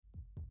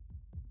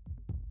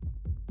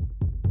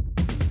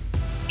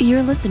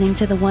You're listening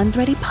to the Ones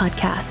Ready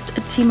podcast,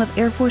 a team of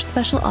Air Force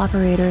Special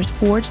Operators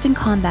forged in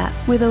combat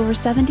with over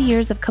 70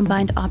 years of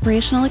combined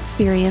operational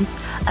experience,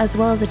 as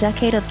well as a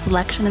decade of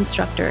selection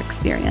instructor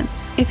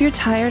experience. If you're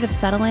tired of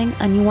settling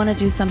and you want to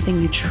do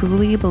something you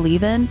truly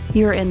believe in,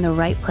 you're in the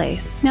right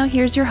place. Now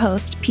here's your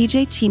host,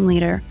 PJ Team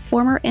Leader,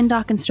 former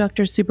INDOC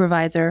instructor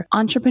supervisor,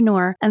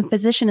 entrepreneur, and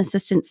physician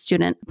assistant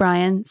student,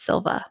 Brian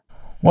Silva.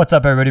 What's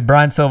up, everybody?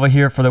 Brian Silva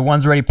here for the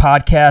Ones Ready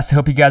podcast. I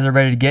hope you guys are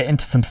ready to get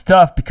into some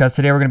stuff, because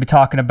today we're going to be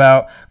talking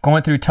about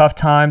going through tough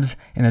times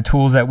and the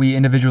tools that we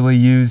individually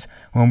use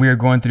when we are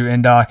going through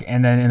INDOC,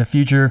 and then in the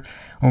future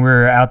when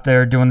we're out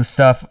there doing the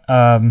stuff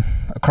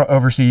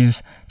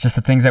overseas, just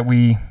the things that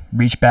we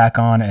reach back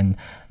on and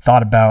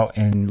thought about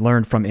and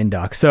learned from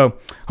INDOC. So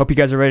hope you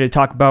guys are ready to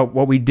talk about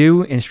what we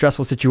do in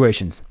stressful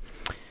situations.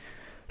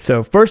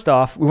 So first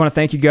off, we want to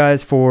thank you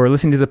guys for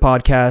listening to the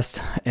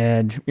podcast,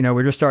 and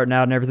we're just starting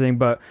out and everything,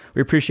 but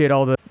we appreciate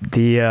all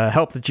the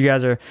help that you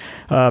guys are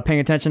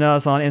paying attention to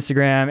us on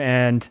Instagram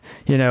and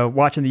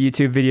watching the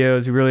YouTube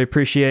videos. We really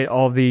appreciate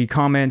all the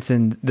comments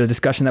and the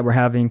discussion that we're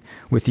having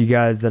with you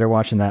guys that are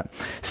watching that.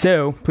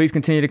 So please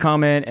continue to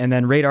comment and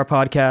then rate our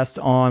podcast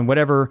on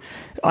whatever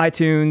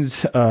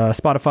iTunes,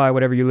 Spotify,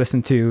 whatever you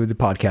listen to the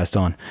podcast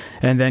on.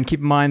 And then keep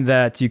in mind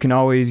that you can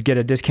always get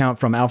a discount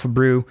from Alpha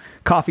Brew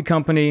Coffee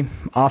Company.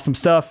 Awesome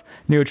stuff,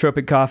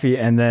 nootropic coffee,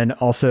 and then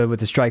also with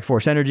the Strike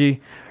Force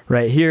Energy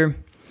right here.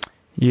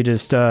 You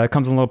just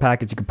comes in a little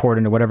package. You can pour it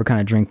into whatever kind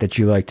of drink that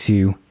you like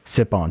to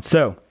sip on.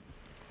 So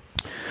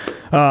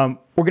we're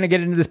going to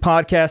get into this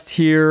podcast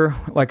here.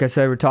 Like I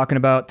said, we're talking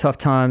about tough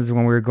times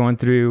when we were going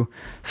through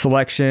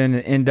selection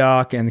and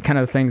INDOC and kind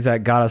of the things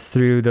that got us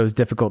through those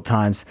difficult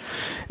times.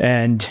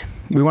 And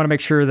we want to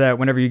make sure that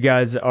whenever you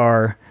guys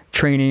are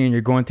training and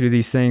you're going through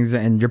these things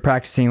and you're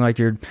practicing like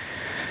your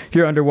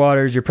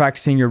underwaters, you're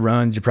practicing your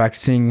runs, you're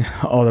practicing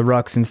all the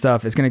rucks and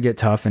stuff, it's going to get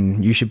tough,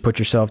 and you should put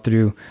yourself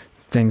through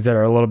things that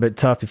are a little bit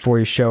tough before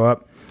you show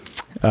up,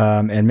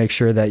 and make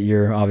sure that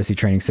you're obviously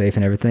training safe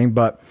and everything.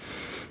 But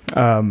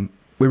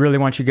we really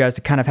want you guys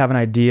to kind of have an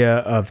idea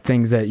of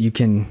things that you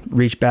can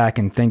reach back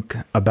and think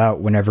about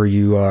whenever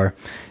you are,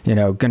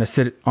 going to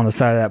sit on the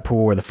side of that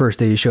pool, or the first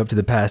day you show up to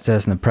the pass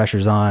test and the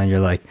pressure's on, and you're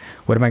like,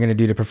 what am I going to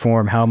do to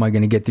perform? How am I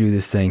going to get through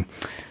this thing?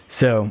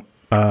 So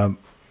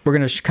we're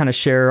going to kind of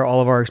share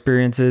all of our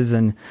experiences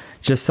and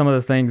just some of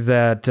the things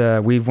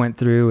that we've went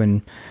through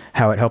and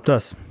how it helped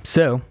us.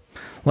 So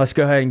let's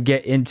go ahead and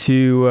get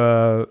into,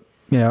 I'm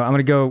going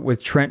to go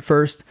with Trent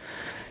first.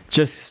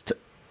 Just,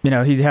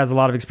 he has a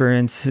lot of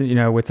experience,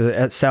 with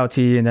the SAUT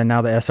and then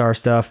now the SR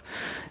stuff,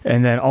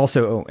 and then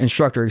also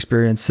instructor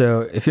experience.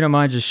 So if you don't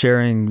mind just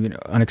sharing,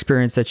 an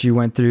experience that you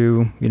went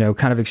through,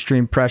 kind of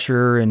extreme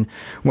pressure and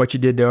what you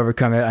did to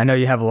overcome it. I know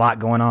you have a lot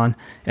going on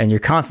and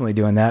you're constantly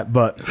doing that,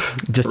 but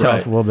just tell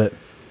us a little bit.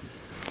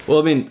 Well,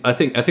 I mean, I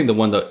think the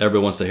one that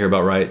everyone wants to hear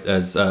about, right,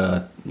 as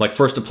like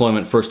first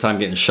deployment, first time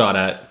getting shot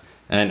at,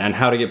 and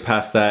how to get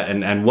past that,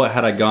 and what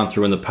had I gone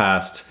through in the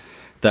past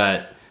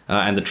that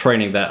and the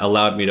training that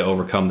allowed me to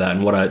overcome that,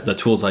 and the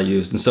tools I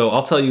used. And so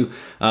I'll tell you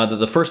that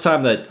the first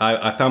time that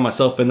I found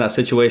myself in that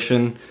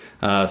situation,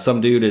 some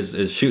dude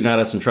is shooting at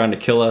us and trying to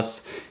kill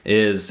us,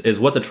 is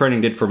what the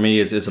training did for me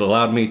is it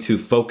allowed me to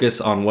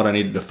focus on what I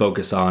needed to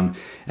focus on.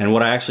 And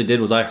what I actually did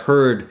was I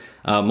heard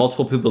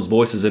multiple people's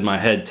voices in my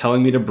head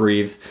telling me to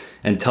breathe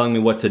and telling me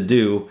what to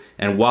do,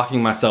 and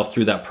walking myself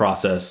through that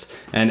process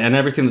and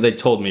everything that they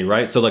told me,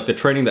 right? So like the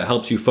training that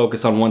helps you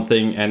focus on one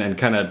thing and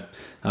kind of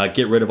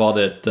get rid of all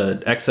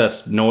the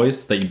excess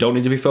noise that you don't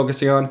need to be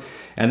focusing on.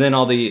 And then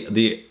all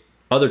the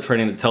other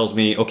training that tells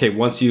me, okay,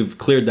 once you've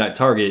cleared that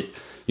target,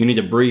 you need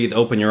to breathe,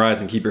 open your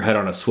eyes, and keep your head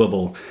on a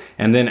swivel.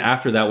 And then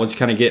after that, once you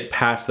kind of get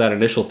past that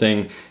initial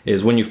thing,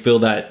 is when you feel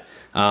that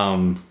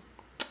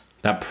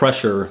that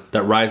pressure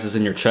that rises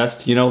in your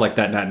chest, like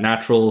that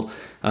natural,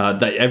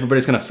 that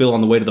everybody's going to feel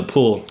on the way to the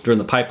pool during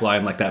the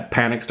pipeline, like that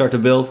panic start to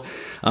build.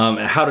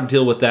 How to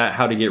deal with that,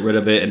 how to get rid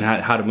of it, and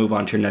how to move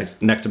on to your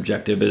next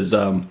objective is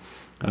those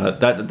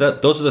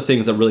are the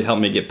things that really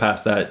helped me get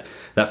past that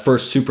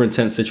first super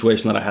intense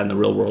situation that I had in the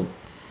real world.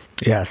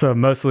 Yeah, so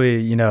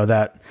mostly,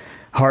 that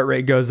heart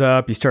rate goes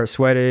up, you start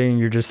sweating,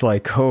 you're just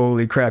like,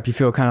 holy crap, you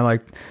feel kind of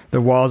like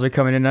the walls are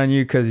coming in on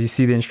you because you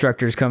see the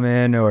instructors come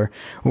in or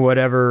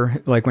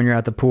whatever, like when you're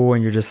at the pool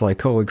and you're just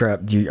like, holy crap,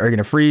 are you going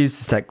to freeze?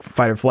 It's that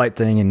fight or flight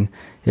thing. And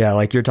yeah,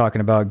 like you're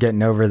talking about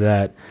getting over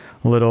that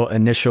little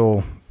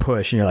initial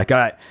push, and you're like, all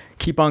right,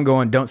 keep on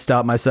going, don't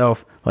stop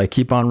myself, like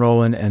keep on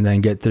rolling, and then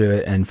get through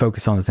it and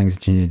focus on the things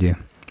that you need to do.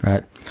 All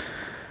right,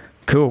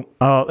 cool.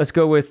 Let's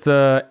go with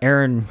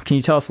Aaron. Can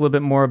you tell us a little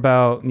bit more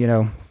about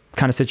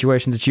kind of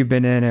situations that you've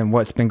been in and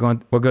what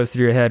goes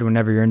through your head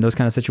whenever you're in those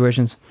kind of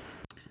situations?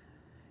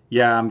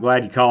 Yeah, I'm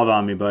glad you called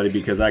on me, buddy,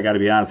 because I got to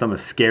be honest, I'm a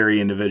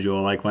scary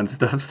individual. Like when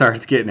stuff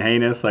starts getting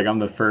heinous, like I'm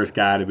the first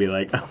guy to be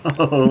like,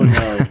 oh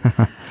no,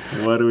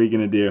 what are we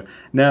going to do?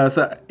 No,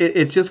 so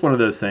it's just one of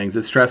those things.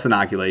 It's stress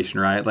inoculation,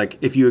 right? Like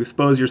if you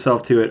expose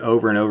yourself to it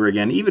over and over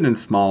again, even in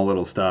small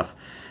little stuff,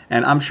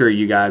 And I'm sure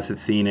you guys have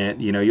seen it.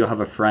 You know, you'll have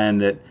a friend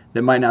that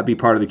might not be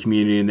part of the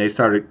community, and they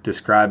started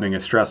describing a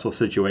stressful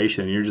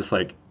situation, and you're just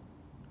like,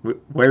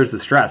 where's the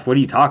stress? What are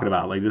you talking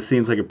about? Like, this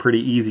seems like a pretty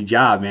easy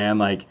job, man.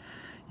 Like,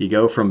 you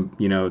go from,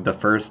 you know, the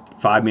first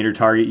 5-meter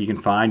target you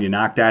can find, you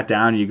knock that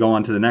down, and you go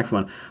on to the next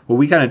one. Well,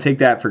 we kind of take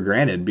that for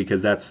granted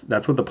because that's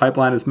what the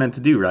pipeline is meant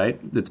to do, right?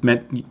 It's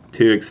meant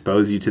to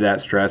expose you to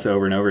that stress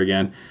over and over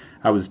again.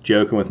 I was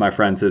joking with my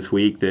friends this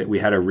week that we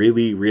had a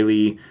really,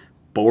 really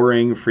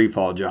boring free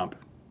fall jump.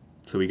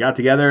 So we got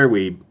together,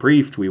 we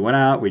briefed, we went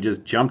out, we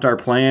just jumped our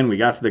plan, we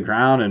got to the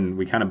ground, and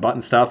we kind of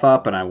buttoned stuff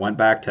up, and I went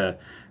back to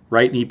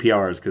writing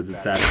EPRs because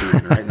it's that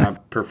season, right?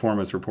 Not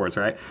performance reports,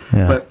 right?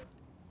 Yeah. But,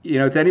 you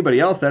know, to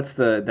anybody else, that's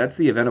the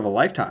event of a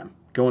lifetime.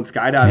 Going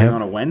skydiving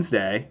on a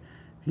Wednesday,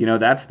 you know,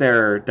 that's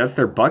their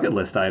bucket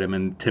list item.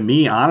 And to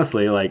me,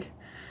 honestly, like,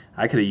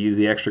 I could have used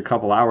the extra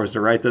couple hours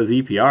to write those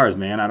EPRs,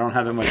 man. I don't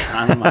have that much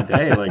time in my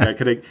day. Like, I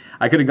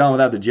could have gone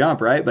without the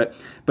jump, right? But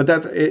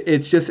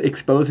it's just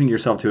exposing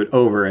yourself to it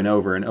over and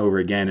over and over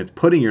again. It's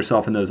putting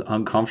yourself in those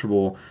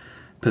uncomfortable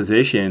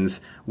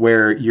positions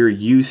where you're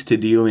used to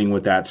dealing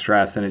with that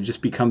stress, and it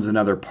just becomes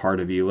another part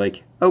of you.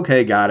 Like,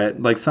 okay, got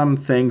it. Like, some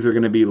things are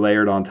going to be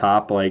layered on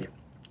top. Like,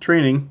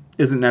 training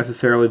isn't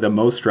necessarily the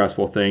most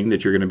stressful thing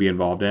that you're going to be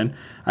involved in.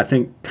 I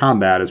think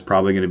combat is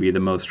probably going to be the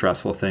most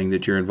stressful thing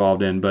that you're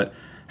involved in. But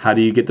how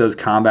do you get those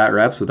combat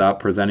reps without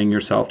presenting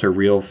yourself to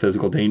real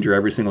physical danger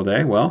every single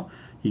day? Well,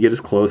 you get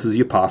as close as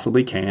you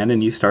possibly can,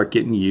 and you start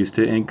getting used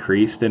to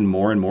increased and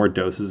more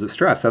doses of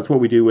stress. That's what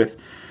we do with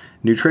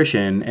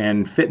nutrition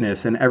and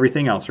fitness and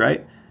everything else,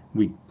 right?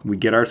 We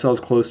get ourselves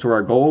close to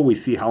our goal. We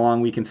see how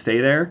long we can stay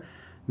there.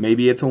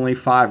 Maybe it's only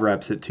 5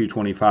 reps at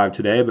 225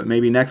 today, but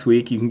maybe next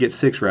week you can get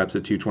 6 reps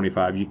at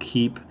 225. You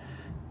keep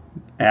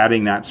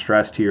adding that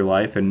stress to your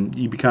life, and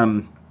it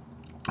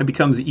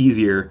becomes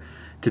easier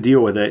to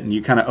deal with it, and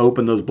you kind of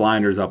open those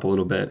blinders up a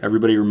little bit.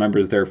 Everybody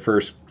remembers their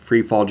first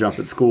free fall jump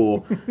at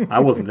school. I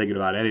wasn't thinking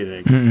about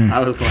anything. I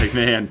was like,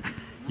 man,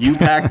 you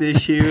pack this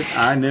chute.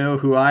 I know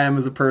who I am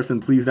as a person.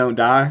 Please don't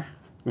die.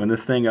 When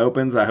this thing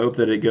opens, I hope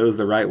that it goes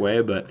the right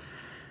way. But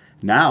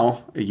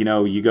now, you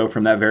know, you go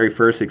from that very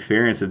first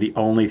experience that the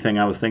only thing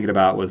I was thinking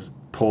about was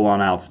pull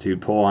on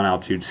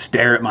altitude,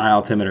 stare at my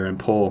altimeter and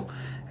pull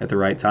at the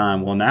right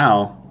time. Well,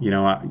 now,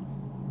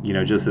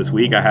 just this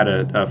week I had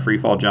a free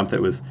fall jump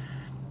that was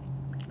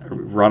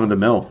run of the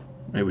mill.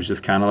 It was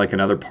just kind of like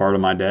another part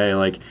of my day.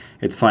 Like,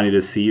 it's funny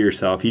to see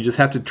yourself. You just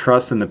have to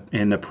trust in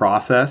the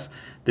process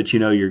that you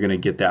know you're going to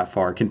get that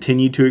far.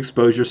 Continue to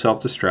expose yourself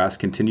to stress.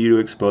 Continue to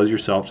expose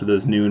yourself to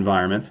those new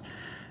environments.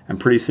 And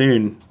pretty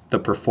soon, the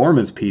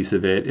performance piece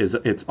of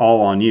it's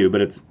all on you,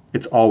 but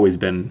it's always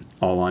been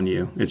all on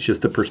you. It's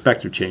just the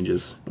perspective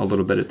changes a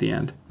little bit at the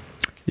end.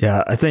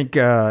 Yeah, I think,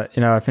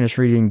 I finished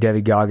reading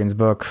Debbie Goggins'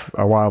 book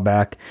a while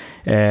back,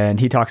 and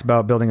he talks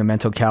about building a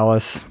mental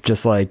callus,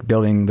 just like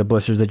building the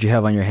blisters that you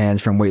have on your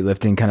hands from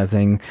weightlifting kind of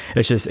thing.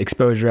 It's just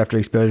exposure after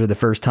exposure. The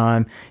first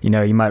time, you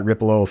might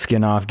rip a little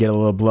skin off, get a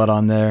little blood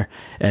on there,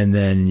 and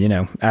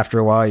then, after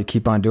a while, you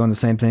keep on doing the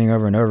same thing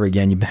over and over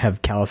again. You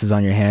have calluses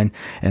on your hand,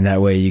 and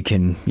that way you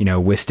can,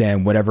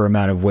 withstand whatever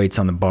amount of weights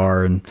on the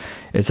bar. And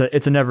it's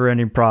a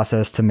never-ending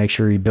process to make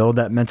sure you build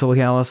that mental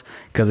callus,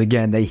 because,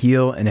 again, they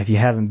heal, and if you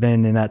haven't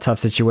been in that tough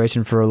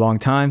situation for a long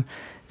time,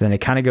 then it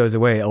kind of goes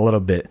away a little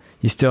bit.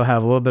 You still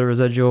have a little bit of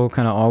residual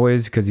kind of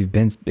always because you've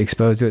been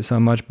exposed to it so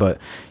much, but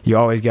you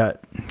always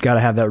got to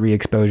have that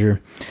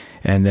re-exposure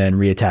and then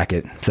re-attack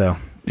it. So,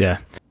 yeah.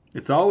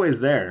 It's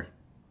always there.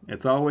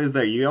 It's always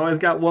there. You always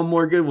got one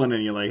more good one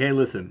and you're like, hey,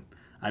 listen,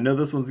 I know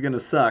this one's going to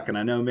suck and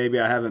I know maybe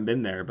I haven't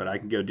been there, but I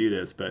can go do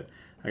this. But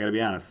I got to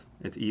be honest,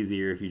 it's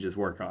easier if you just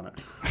work on it.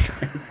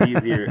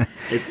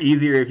 It's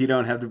easier if you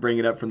don't have to bring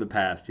it up from the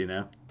past,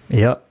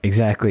 Yep,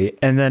 exactly.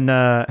 And then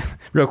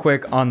real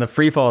quick on the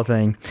free fall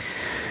thing,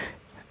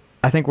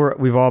 I think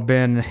we've all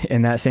been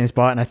in that same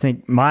spot. And I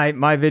think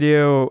my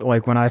video,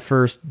 like when I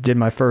first did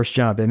my first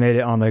jump, it made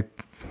it on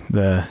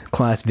the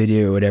class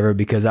video or whatever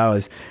because I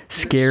was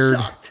scared.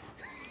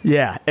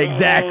 Yeah,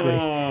 exactly.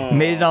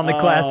 Made it on the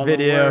class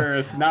video.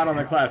 Worst. Not on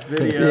the class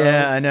video.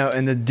 Yeah, I know.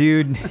 And the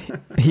dude,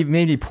 he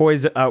made me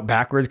poise out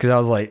backwards because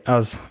I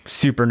was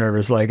super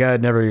nervous. Like, I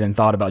had never even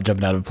thought about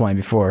jumping out of a plane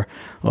before.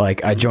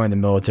 Like, I joined the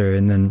military,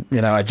 and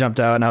then, I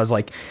jumped out, and I was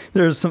like,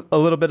 there's a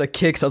little bit of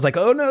kicks. I was like,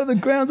 oh, no, the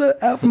ground's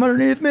out from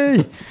underneath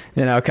me,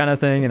 kind of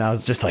thing. And I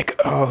was just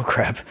like, oh,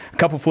 crap. A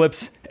couple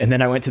flips, and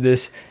then I went to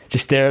this,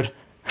 just stared.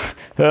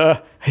 Yeah.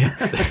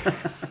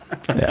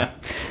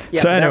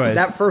 Yeah, so anyways,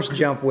 that first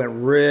jump went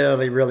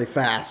really, really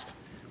fast.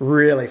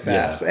 Really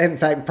fast. Yeah. In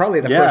fact,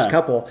 probably the first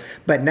couple.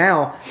 But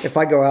now, if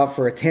I go out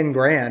for a 10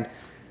 grand,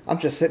 I'm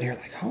just sitting here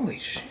like, holy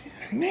shit,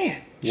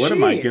 man. What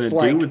am I going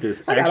to do with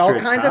this extra I got all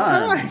kinds of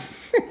time.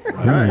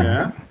 Right.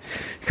 Yeah.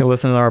 You can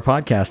listen to our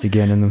podcast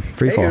again in the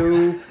free fall.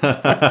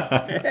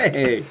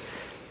 Hey,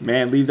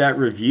 man, leave that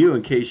review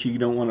in case you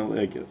don't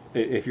want to,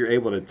 if you're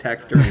able to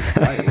text during the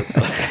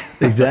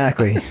flight.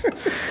 Exactly.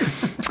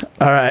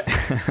 All right.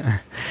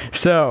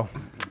 So,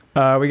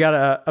 We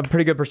got a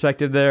pretty good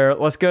perspective there.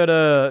 Let's go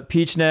to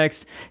Peach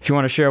next. If you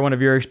want to share one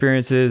of your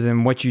experiences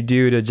and what you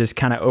do to just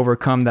kind of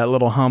overcome that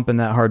little hump and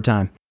that hard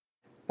time.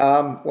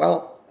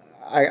 Well,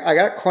 I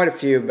got quite a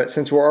few, but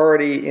since we're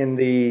already in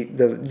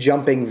the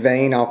jumping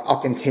vein,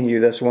 I'll continue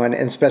this one,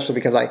 and especially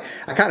because I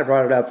kind of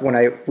brought it up when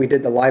we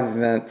did the live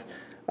event.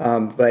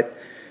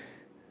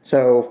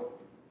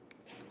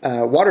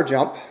 Water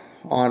jump.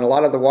 On a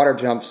lot of the water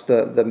jumps,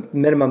 the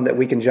minimum that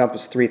we can jump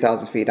is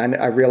 3,000 feet.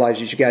 I realize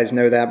you guys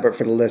know that, but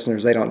for the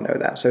listeners, they don't know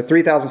that. So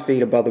 3,000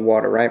 feet above the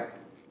water, right?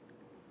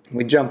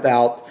 We jumped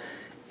out,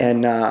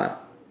 and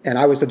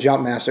I was the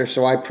jump master,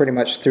 so I pretty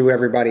much threw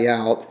everybody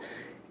out,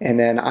 and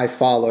then I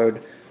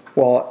followed.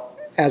 Well,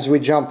 as we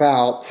jump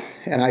out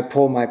and I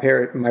pull my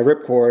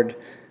ripcord,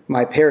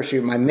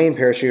 my main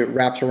parachute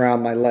wraps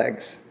around my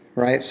legs,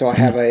 right? So I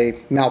have a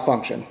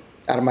malfunction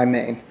out of my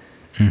main,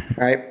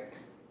 right?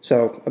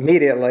 So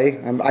immediately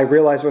I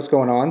realize what's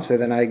going on. So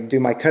then I do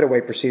my cutaway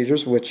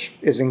procedures, which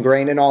is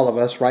ingrained in all of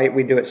us, right?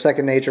 We do it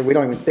second nature. We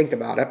don't even think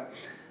about it.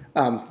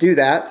 Do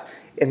that.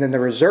 And then the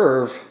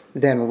reserve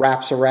then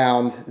wraps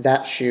around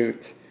that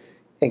chute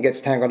and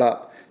gets tangled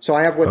up. So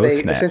I have what they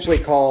essentially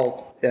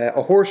call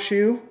a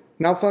horseshoe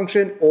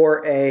malfunction,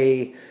 or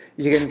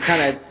you can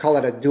kind of call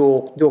it a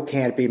dual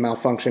canopy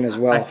malfunction as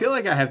well. I feel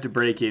like I have to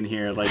break in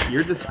here. Like,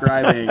 you're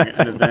describing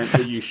an event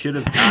that you should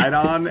have died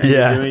on, and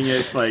you're doing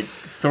it like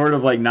sort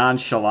of like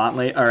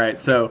nonchalantly. All right,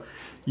 so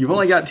you've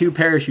only got 2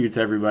 parachutes,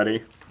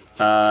 everybody.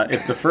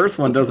 If the first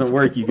one doesn't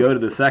work, you go to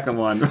the second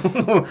one.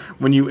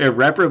 When you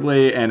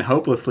irreparably and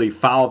hopelessly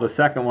foul the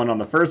second one on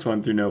the first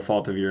one through no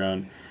fault of your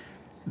own,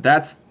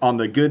 that's on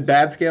the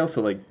good-bad scale.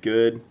 So like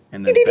good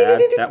and then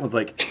bad. That one's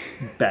like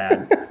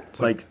bad.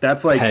 Like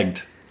that's like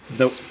pegged.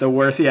 The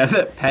worst. Yeah,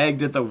 that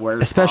pegged at the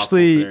worst.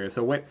 Especially.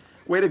 So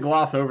way to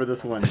gloss over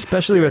this one.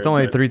 Especially with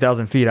only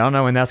 3,000 feet. I don't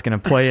know when that's going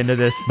to play into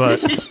this,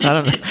 but I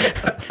don't know.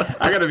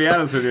 I got to be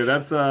honest with you.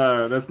 That's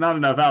not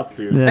enough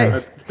altitude. Yeah.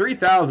 That's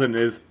 3,000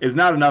 is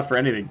not enough for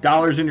anything.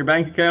 Dollars in your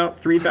bank account,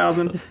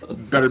 3,000.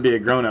 Better be a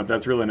grown up.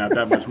 That's really not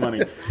that much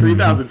money.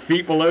 3,000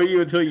 feet below you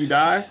until you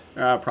die.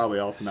 Probably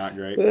also not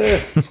great.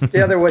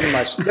 Yeah, there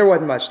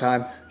wasn't much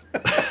time.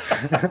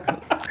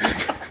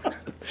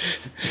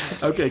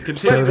 Okay,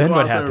 continue to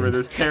gloss over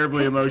this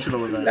terribly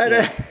emotional event.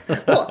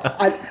 Well,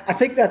 I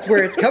think that's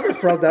where it's coming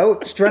from, though.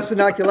 Stress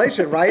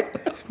inoculation, right?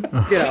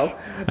 You know.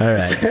 All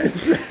right.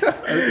 Okay.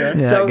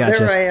 Yeah, So gotcha.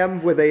 there I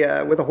am with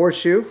a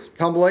horseshoe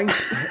tumbling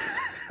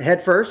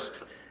head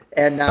first,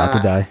 and About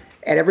to die.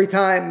 And every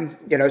time,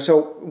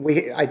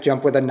 I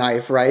jump with a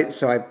knife, right?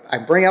 So I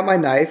bring out my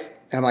knife,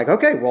 and I'm like,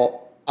 okay,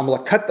 well, I'm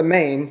gonna cut the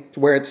main to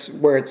where it's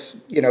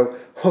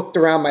hooked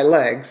around my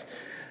legs,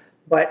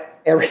 but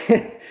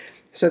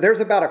so there's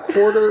about a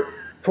quarter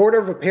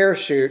of a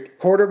parachute,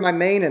 quarter of my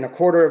main and a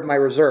quarter of my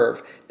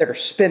reserve that are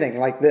spinning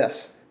like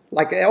this,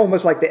 like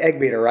almost like the egg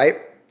beater, right?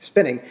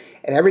 Spinning.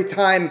 And every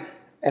time,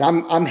 and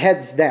I'm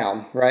heads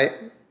down, right?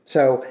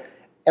 So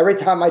every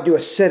time I do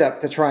a sit-up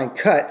to try and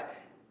cut,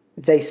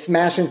 they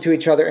smash into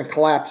each other and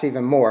collapse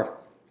even more.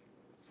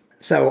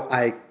 So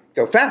I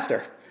go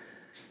faster.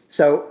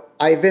 So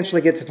I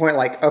eventually get to the point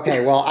like,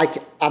 okay, well,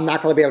 I'm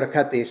not going to be able to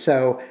cut these.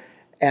 So,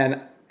 and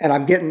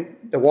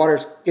the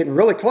water's getting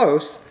really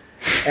close.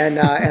 And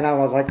I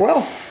was like,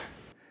 well,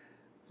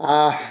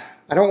 I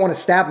don't want to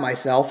stab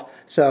myself.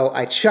 So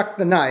I chucked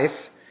the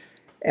knife,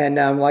 and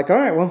I'm like, all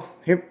right, well,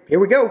 here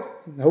we go.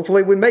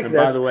 Hopefully we make and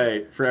this. By the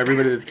way, for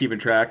everybody that's keeping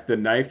track, the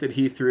knife that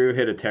he threw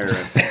hit a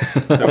terrorist.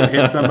 So it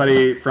hit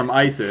somebody from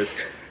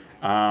ISIS.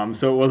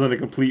 So it wasn't a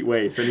complete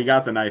waste. And he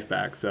got the knife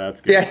back, so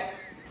that's good. Yeah.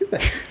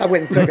 I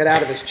went and took it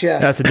out of his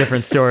chest. That's a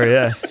different story,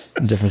 yeah.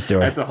 Different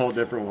story. That's a whole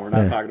different one. We're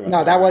not talking about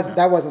No, that.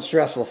 that wasn't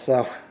stressful.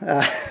 So,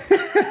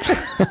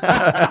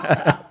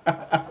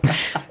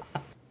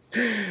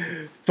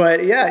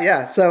 but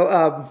yeah.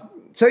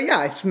 So yeah,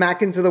 I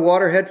smack into the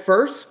water head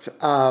first,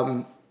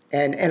 and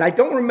I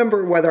don't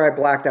remember whether I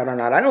blacked out or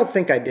not. I don't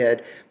think I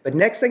did. But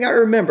next thing I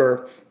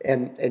remember,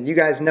 and you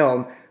guys know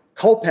him,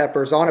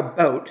 Culpepper's on a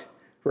boat,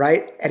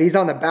 right? And he's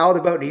on the bow of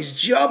the boat, and he's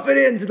jumping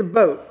into the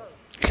boat,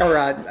 or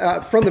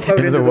from the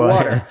boat into the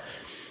water.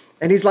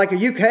 And he's like, "Are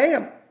you okay?"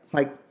 I'm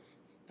like,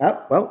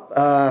 "Oh, well,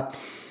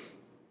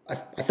 I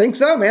think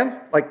so,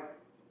 man. Like,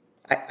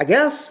 I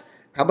guess.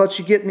 How about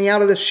you get me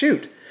out of this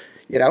chute?"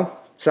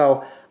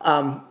 So,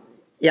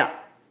 yeah.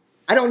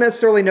 I don't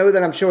necessarily know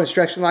that I'm showing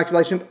stress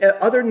inoculation,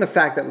 other than the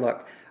fact that,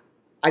 look,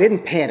 I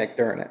didn't panic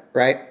during it,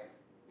 right?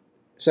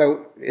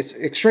 So it's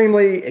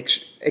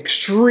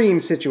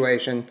extreme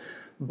situation,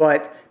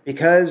 but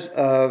because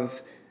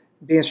of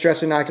being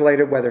stress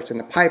inoculated, whether it's in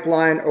the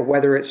pipeline or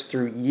whether it's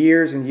through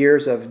years and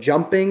years of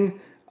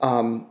jumping,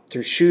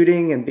 through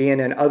shooting and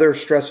being in other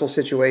stressful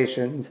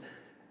situations,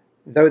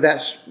 though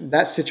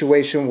that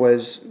situation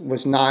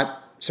was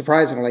not,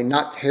 surprisingly,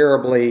 not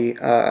terribly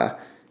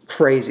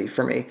crazy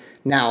for me.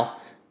 Now,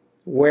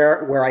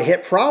 where I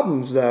hit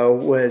problems, though,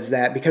 was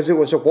that because it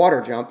was a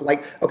water jump,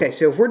 like, okay,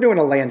 so if we're doing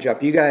a land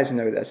jump, you guys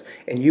know this,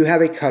 and you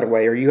have a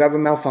cutaway or you have a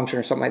malfunction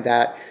or something like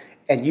that,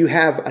 and you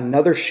have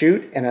another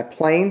chute and a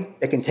plane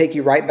that can take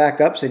you right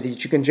back up so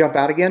that you can jump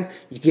out again,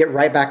 you get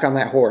right back on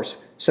that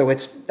horse. So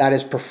that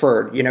is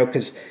preferred,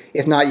 because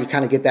if not, you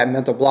kind of get that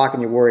mental block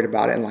and you're worried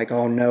about it and like,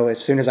 oh no,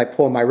 as soon as I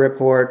pull my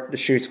ripcord, the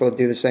chute's going to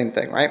do the same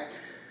thing, right?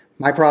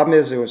 My problem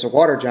is it was a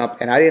water jump,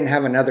 and I didn't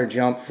have another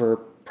jump for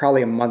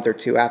probably a month or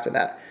two after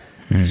that.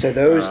 So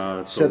those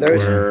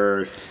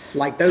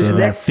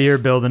that fear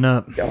building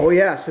up. Oh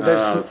yeah, so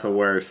that's the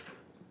worst.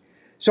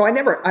 So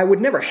I would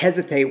never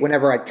hesitate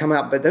whenever I'd come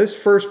out, but those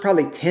first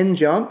probably 10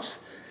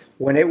 jumps,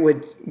 when it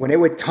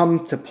would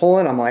come to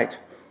pulling, I'm like,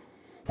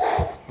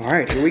 all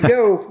right, here we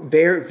go.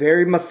 Very,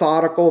 very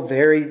methodical,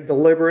 very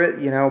deliberate,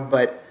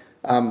 but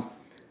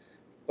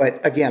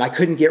again, I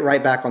couldn't get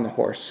right back on the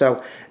horse.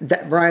 So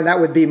Brian, that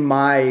would be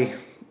my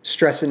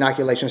stress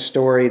inoculation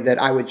story that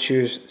I would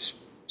choose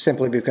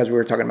simply because we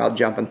were talking about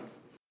jumping.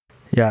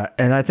 Yeah,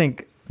 and I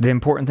think the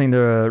important thing to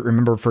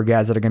remember for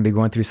guys that are going to be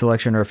going through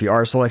selection, or if you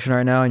are selection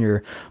right now and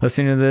you're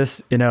listening to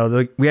this,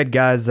 we had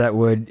guys that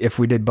would, if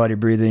we did buddy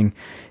breathing,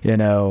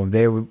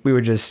 we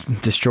would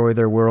just destroy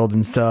their world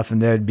and stuff,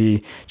 and they'd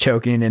be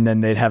choking, and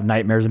then they'd have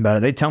nightmares about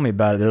it. They'd tell me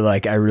about it. They're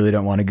like, I really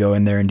don't want to go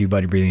in there and do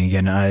buddy breathing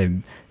again.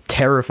 I'm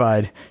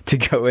terrified to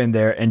go in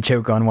there and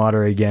choke on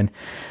water again.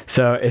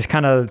 So it's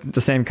kind of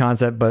the same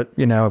concept, but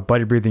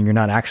buddy breathing, you're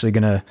not actually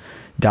going to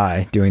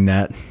die doing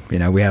that.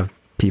 We have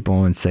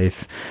people and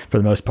safe for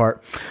the most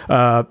part.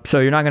 So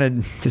you're not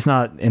going to, it's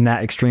not in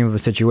that extreme of a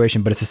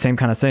situation, but it's the same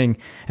kind of thing.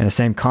 And the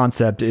same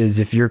concept is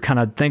if you're kind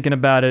of thinking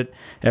about it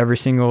every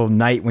single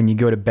night when you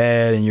go to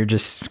bed and you're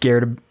just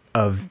scared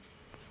of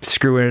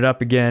screwing it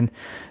up again,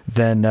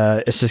 then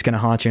it's just going to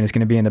haunt you, and it's going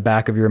to be in the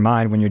back of your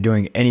mind when you're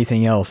doing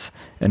anything else,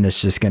 and it's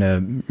just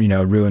going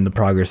to ruin the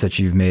progress that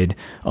you've made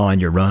on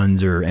your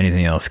runs or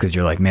anything else, because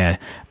you're like, man,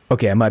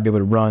 okay, I might be able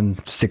to run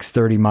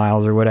 630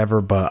 miles or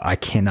whatever, but I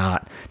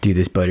cannot do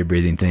this buddy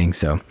breathing thing.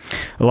 So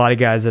a lot of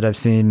guys that I've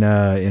seen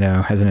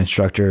as an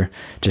instructor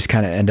just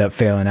kind of end up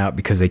failing out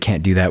because they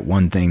can't do that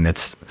one thing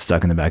that's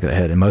stuck in the back of the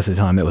head, and most of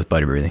the time it was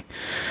buddy breathing.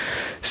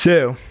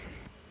 So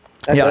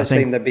that does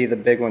seem to be the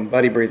big one,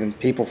 buddy breathing.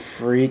 People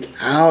freak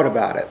out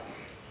about it.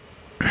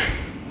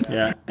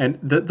 Yeah, and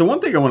the one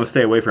thing I want to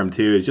stay away from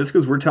too is just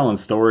because we're telling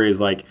stories,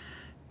 like,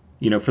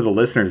 for the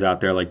listeners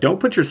out there, like,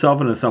 don't put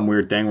yourself into some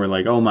weird thing where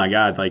like, oh my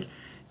God, like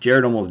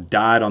Jared almost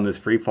died on this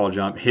free fall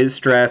jump. His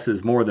stress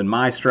is more than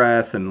my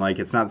stress, and like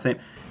it's not the same.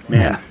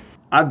 Man, yeah.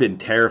 I've been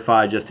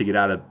terrified just to get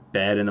out of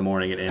bed in the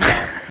morning at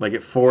Indoc. Like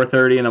at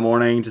 4:30 in the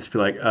morning, just be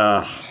like,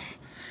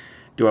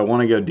 do I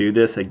want to go do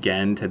this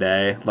again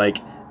today? Like,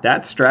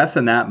 that stress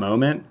in that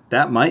moment,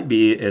 that might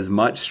be as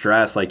much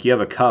stress. Like, you have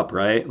a cup,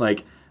 right?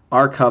 Like,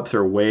 our cups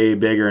are way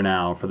bigger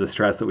now for the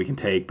stress that we can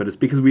take, but it's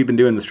because we've been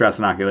doing the stress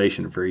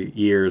inoculation for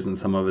years, and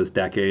some of us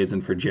decades,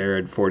 and for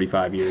Jared,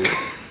 45 years.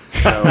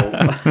 So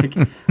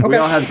we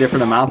all have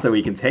different amounts that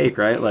we can take,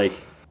 right? Like,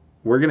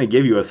 we're going to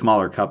give you a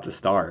smaller cup to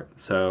start.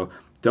 So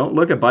don't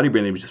look at buddy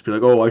breathing and just be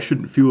like, oh, I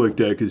shouldn't feel like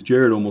that because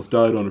Jared almost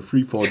died on a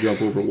free fall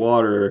jump over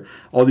water. Or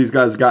all these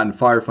guys got in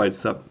firefights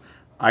stuff.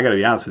 I got to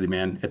be honest with you,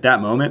 man. At that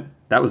moment,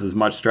 that was as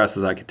much stress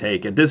as I could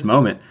take. At this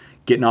moment,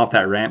 getting off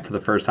that ramp for the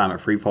first time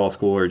at free fall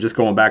school, or just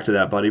going back to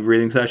that buddy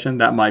breathing session,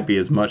 that might be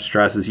as much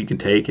stress as you can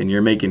take, and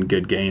you're making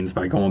good gains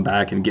by going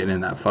back and getting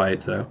in that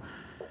fight. So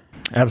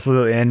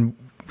absolutely. And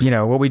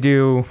what we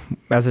do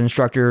as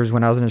instructors,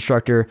 when I was an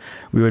instructor,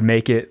 we would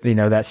make it,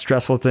 that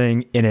stressful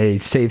thing in a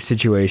safe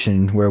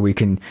situation where we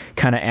can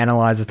kind of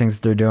analyze the things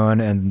that they're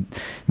doing and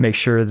make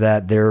sure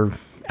that they're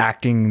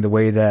acting the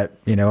way that,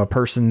 a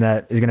person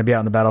that is going to be out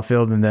in the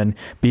battlefield, and then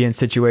be in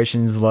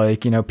situations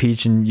like,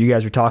 Peach and you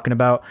guys were talking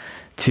about,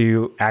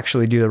 to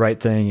actually do the right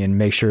thing and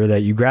make sure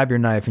that you grab your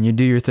knife and you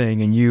do your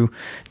thing and you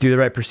do the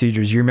right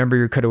procedures. You remember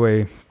your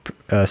cutaway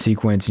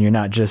sequence, and you're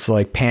not just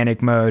like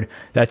panic mode.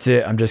 That's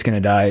it, I'm just going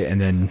to die, and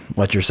then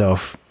let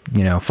yourself,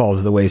 fall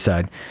to the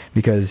wayside.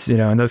 Because,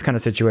 in those kind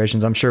of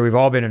situations, I'm sure we've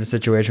all been in a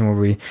situation where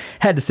we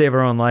had to save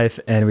our own life,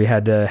 and we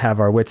had to have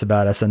our wits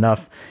about us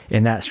enough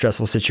in that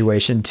stressful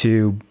situation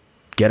to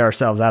get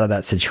ourselves out of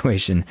that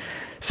situation.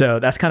 So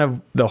that's kind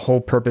of the whole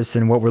purpose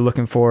and what we're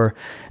looking for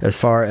as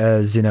far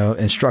as,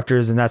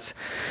 instructors. And that's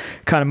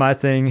kind of my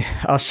thing.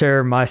 I'll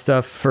share my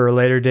stuff for a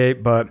later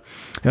date, but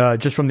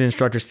just from the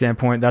instructor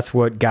standpoint, that's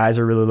what guys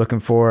are really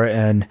looking for,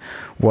 and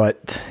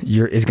what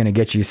is going to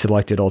get you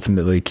selected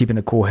ultimately. Keeping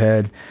a cool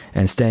head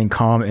and staying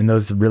calm in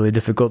those really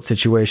difficult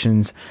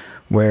situations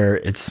where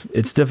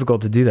it's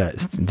difficult to do that.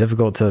 It's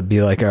difficult to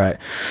be like, all right,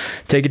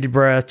 take a deep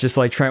breath, just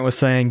like Trent was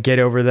saying, get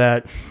over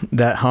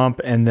that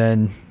hump, and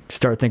then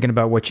start thinking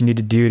about what you need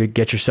to do to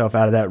get yourself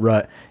out of that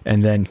rut,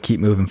 and then keep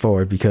moving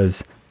forward,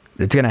 because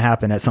it's going to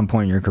happen at some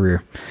point in your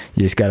career.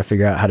 You just got to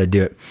figure out how to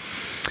do it.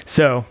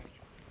 So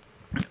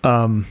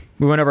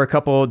we went over a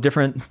couple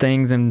different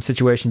things and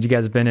situations you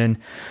guys have been in.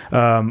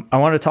 I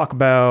want to talk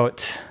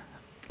about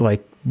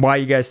like why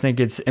you guys think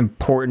it's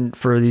important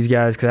for these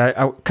guys, because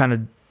I kind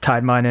of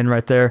tied mine in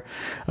right there.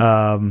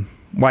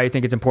 why you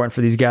think it's important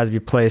for these guys to be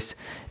placed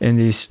in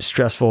these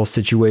stressful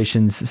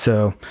situations.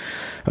 So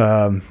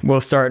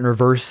we'll start in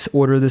reverse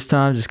order this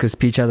time, just because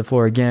Peach had the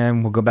floor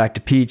again. We'll go back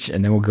to Peach,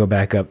 and then we'll go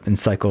back up and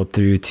cycle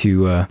through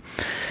to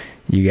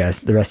you guys,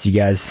 the rest of you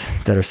guys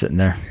that are sitting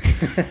there.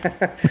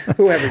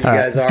 Whoever you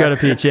guys let's are. go to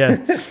Peach, yeah.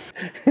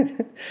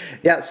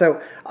 Yeah,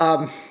 so,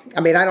 I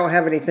mean, I don't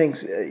have anything,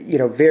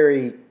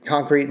 very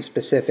concrete and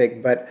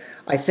specific, but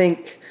I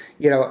think,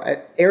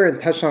 Aaron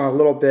touched on it a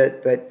little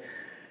bit, but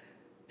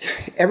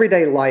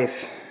everyday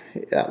life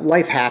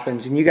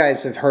happens, and you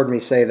guys have heard me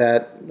say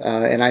that,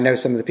 and I know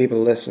some of the people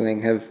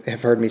listening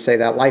have heard me say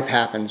that. Life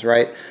happens,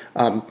 right?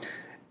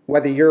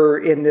 Whether you're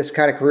in this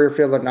kind of career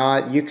field or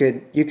not, you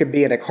could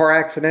be in a car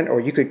accident, or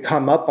you could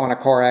come up on a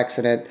car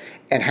accident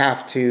and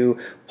have to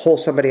pull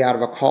somebody out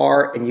of a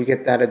car, and you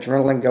get that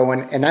adrenaline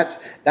going. And that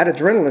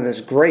adrenaline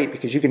is great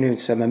because you can do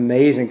some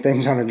amazing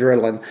things on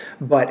adrenaline.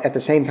 But at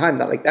the same time,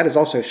 that is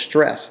also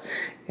stress,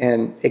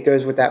 and it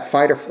goes with that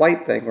fight or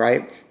flight thing,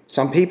 right?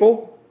 Some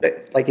people,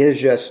 it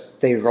is just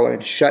they're going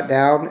to shut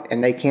down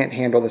and they can't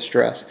handle the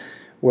stress.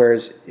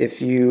 Whereas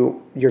if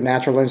your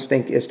natural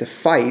instinct is to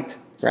fight,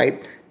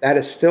 right? That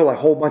is still a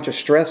whole bunch of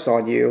stress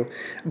on you,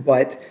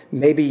 but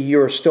maybe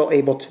you're still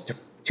able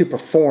to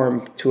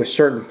perform to a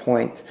certain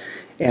point.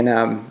 And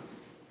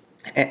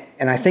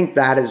I think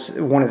that is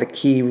one of the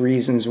key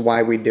reasons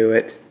why we do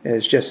it,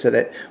 is just so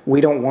that we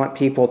don't want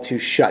people to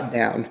shut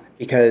down,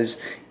 because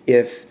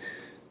if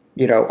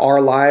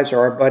our lives or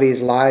our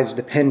buddies' lives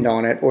depend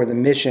on it, or the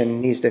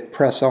mission needs to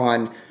press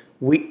on,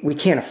 we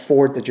can't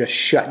afford to just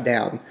shut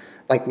down.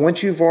 Like,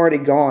 once you've already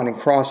gone and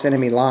crossed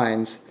enemy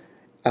lines,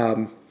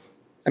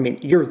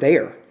 you're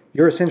there.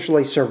 You're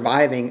essentially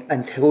surviving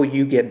until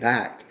you get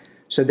back.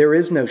 So there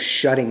is no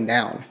shutting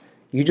down.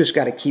 You just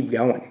got to keep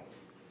going.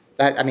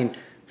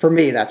 For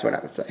me, that's what I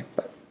would say.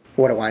 But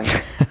what do I know?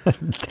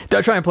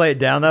 Don't try and play it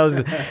down. That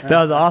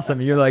was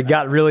awesome. You're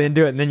got really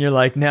into it, and then you're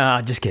like,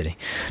 nah, just kidding.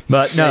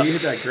 But no, you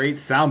hit that great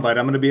soundbite.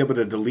 I'm going to be able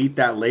to delete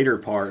that later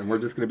part, and we're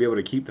just going to be able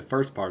to keep the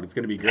first part. It's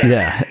going to be great.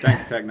 Yeah.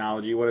 Thanks,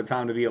 technology. What a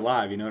time to be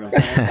alive. You know what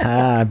I'm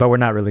saying? But we're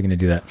not really going to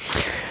do that.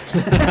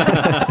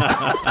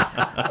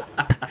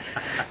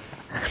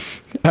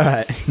 All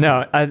right.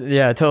 No, I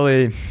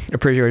totally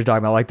appreciate what you're talking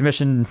about. Like, the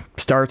mission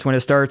starts when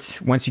it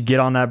starts. Once you get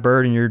on that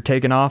bird and you're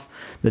taking off,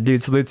 the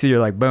dude salutes you. You're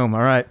like, boom,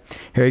 all right,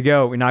 here you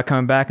go. We're not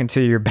coming back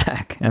until you're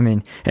back.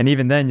 And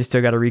even then, you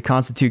still got to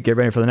reconstitute, get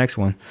ready for the next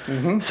one.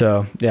 Mm-hmm.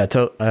 So, yeah,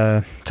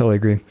 totally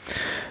agree.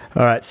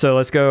 All right, so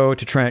let's go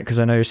to Trent, because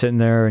I know you're sitting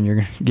there and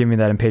you're giving me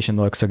that impatient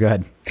look, so go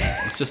ahead.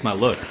 It's just my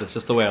look. That's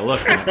just the way I look.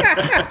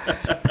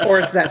 Or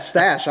it's that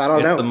stash. I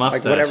don't know. It's the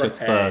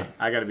mustache.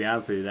 I got to be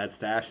honest with you. That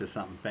stash is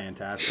something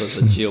fantastic. It's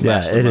the Geo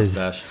Bachelor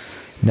mustache.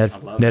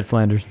 Ned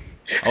Flanders.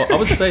 I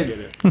would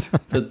say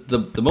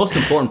the most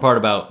important part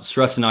about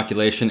stress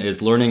inoculation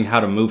is learning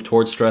how to move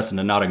towards stress and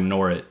to not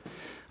ignore it.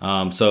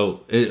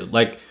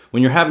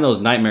 When you're having those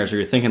nightmares or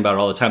you're thinking about it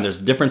all the time,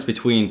 there's a difference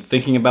between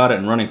thinking about it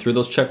and running through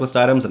those checklist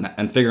items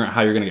and figuring out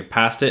how you're going to get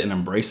past it and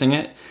embracing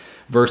it,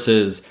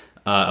 versus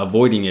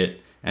avoiding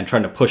it and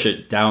trying to push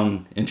it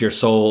down into your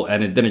soul,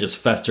 and then it just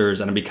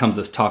festers and it becomes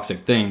this toxic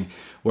thing.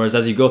 Whereas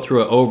as you go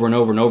through it over and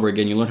over and over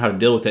again, you learn how to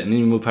deal with it, and then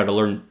you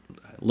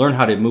learn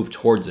how to move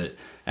towards it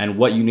and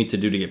what you need to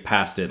do to get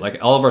past it. Like,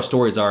 all of our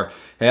stories are,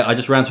 hey, I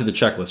just ran through the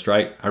checklist,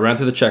 right? I ran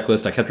through the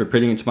checklist. I kept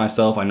repeating it to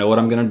myself. I know what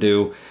I'm going to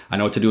do. I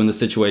know what to do in this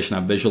situation. I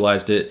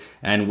visualized it.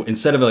 And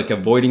instead of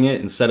avoiding it,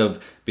 instead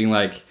of being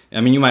like,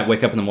 you might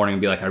wake up in the morning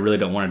and be like, I really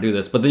don't want to do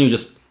this. But then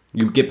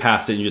you get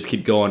past it and you just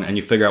keep going and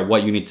you figure out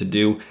what you need to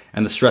do.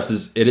 And the stress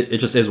it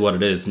just is what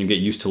it is, and you get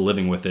used to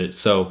living with it.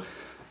 So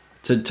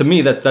to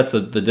me, that's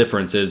the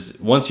difference, is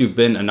once you've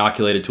been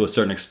inoculated to a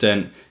certain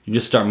extent, you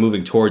just start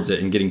moving towards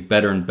it and getting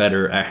better and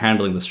better at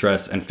handling the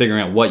stress and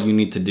figuring out what you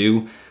need to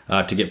do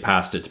to get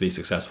past it to be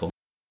successful.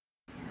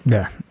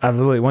 Yeah,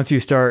 absolutely. Once you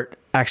start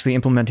actually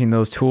implementing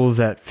those tools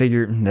that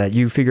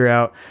you figure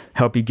out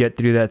help you get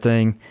through that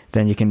thing,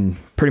 then you can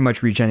pretty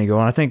much reach any goal.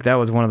 And I think that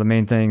was one of the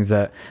main things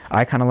that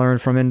I kind of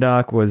learned from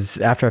Indoc, was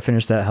after I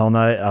finished that Hell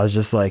Night, I was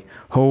just like,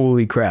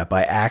 holy crap,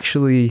 I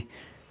actually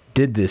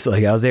did this.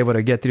 Like, I was able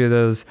to get through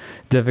those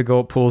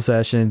difficult pool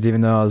sessions,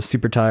 even though I was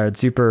super tired,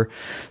 super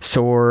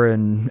sore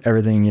and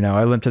everything.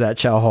 I limped to that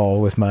chow hall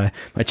with my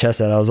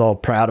chest out. I was all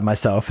proud of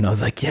myself, and I was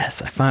like,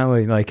 yes, I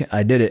finally,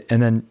 I did it.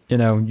 And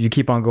then, you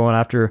keep on going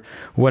after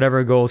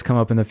whatever goals come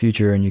up in the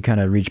future, and you kind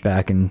of reach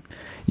back and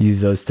use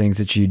those things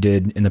that you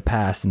did in the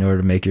past in order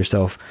to make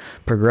yourself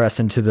progress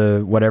into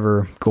the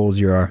whatever goals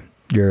you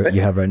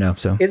have right now.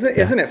 So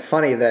isn't it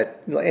funny that,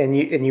 and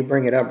you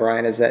bring it up,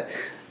 Brian, is that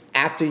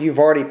after you've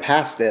already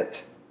passed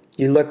it,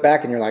 you look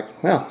back and you're like,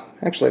 well,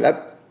 actually,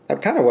 that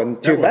kind of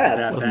wasn't too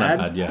bad. Wasn't that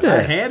bad, yeah.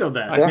 I handled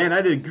that. Yeah. Man,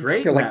 I did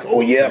great. You're like,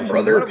 oh, yeah,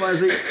 brother.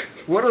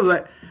 What was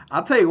that?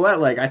 I'll tell you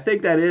what, I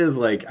think that is,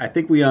 I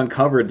think we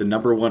uncovered the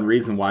number one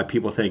reason why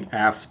people think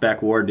AF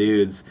spec war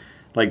dudes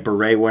like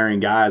beret wearing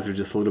guys are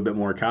just a little bit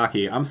more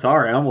cocky. I'm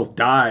sorry, I almost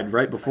died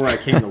right before I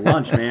came to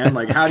lunch, man.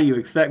 Like, how do you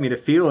expect me to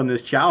feel in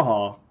this chow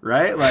hall,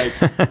 right? Like,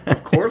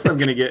 of course I'm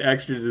gonna get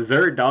extra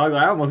dessert, dog.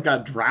 I almost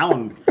got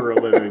drowned for a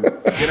living.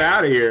 Get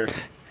out of here.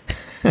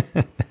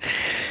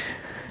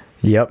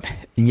 Yep.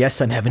 Yes,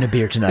 I'm having a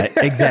beer tonight.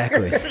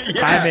 Exactly.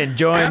 Yeah,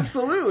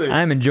 absolutely.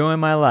 I'm enjoying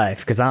my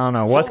life because I don't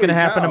know what's going to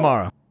happen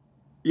tomorrow.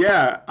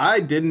 Yeah, I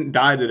didn't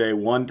die today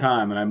one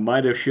time, and I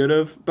might have, should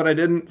have, but I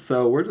didn't.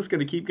 So we're just going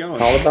to keep going.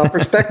 All about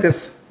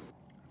perspective.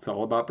 It's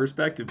all about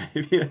perspective,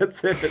 baby.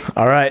 That's it.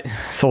 All right.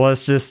 So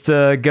let's just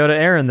go to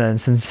Aaron then,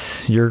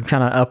 since you're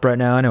kind of up right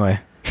now anyway.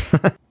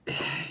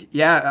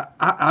 Yeah,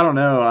 I don't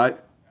know.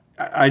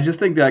 I just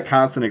think that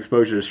constant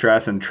exposure to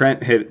stress, and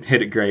Trent hit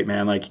it great,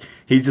 man. Like,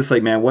 he's just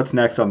like, man, what's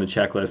next on the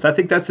checklist? I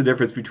think that's the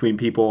difference between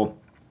people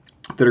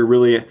that are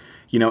really,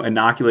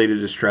 inoculated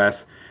to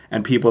stress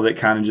and people that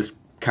kind of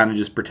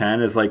just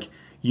pretend, is like,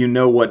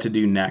 what to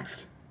do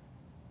next.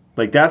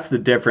 Like, that's the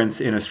difference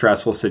in a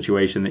stressful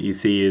situation that you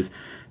see is,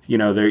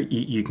 there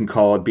you can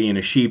call it being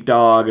a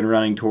sheepdog and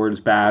running towards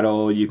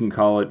battle. You can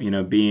call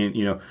it,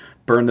 being,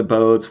 burn the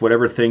boats,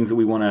 whatever things that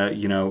we want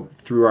to,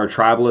 through our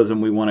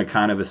tribalism, we want to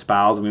kind of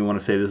espouse and we want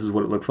to say this is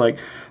what it looks like.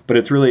 But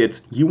it's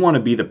you want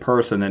to be the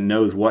person that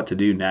knows what to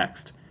do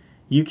next.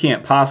 You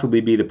can't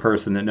possibly be the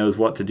person that knows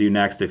what to do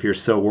next if you're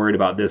so worried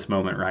about this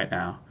moment right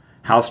now.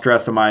 How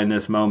stressed am I in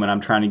this moment?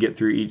 I'm trying to get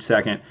through each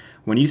second.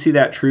 When you see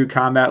that true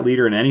combat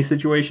leader in any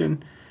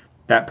situation,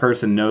 that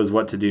person knows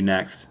what to do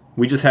next.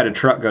 We just had a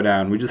truck go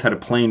down. We just had a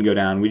plane go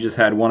down. We just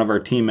had one of our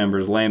team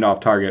members land off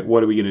target.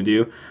 What are we going to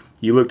do?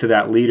 You look to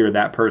that leader,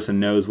 that person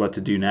knows what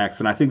to do next.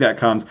 And I think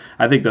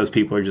those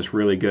people are just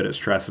really good at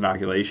stress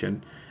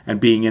inoculation and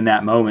being in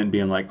that moment,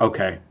 being like,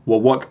 okay,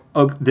 well,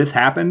 this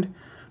happened,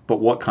 but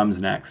what comes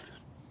next?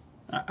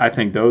 I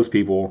think those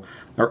people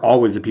are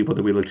always the people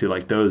that we look to,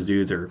 like, those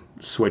dudes are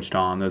switched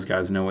on. Those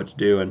guys know what to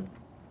do. And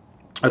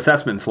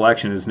assessment and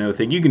selection is no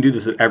thing. You can do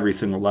this at every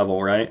single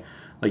level, right?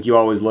 Like, I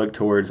always look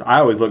towards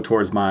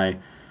my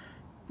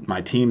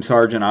team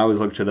sergeant. I always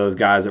look to those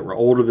guys that were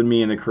older than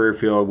me in the career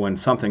field. When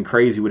something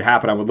crazy would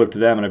happen, I would look to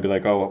them and I'd be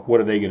like, oh, what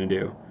are they going to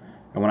do?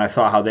 And when I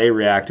saw how they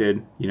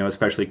reacted,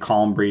 especially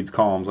calm breeds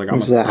calm. Like,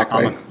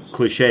 I'm a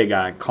cliche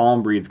guy.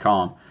 Calm breeds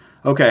calm.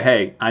 Okay,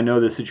 hey, I know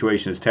this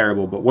situation is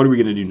terrible, but what are we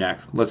going to do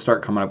next? Let's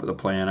start coming up with a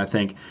plan. I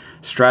think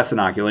stress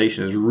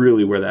inoculation is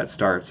really where that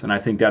starts. And I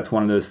think that's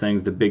one of those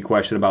things, the big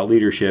question about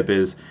leadership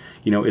is,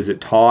 is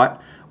it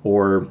taught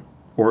or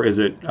is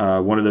it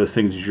one of those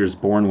things that you're just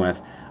born with?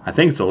 I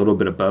think it's a little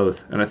bit of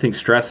both. And I think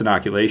stress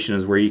inoculation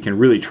is where you can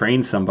really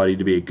train somebody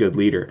to be a good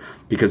leader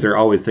because they're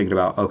always thinking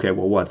about, okay,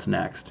 well, what's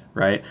next,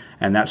 right?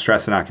 And that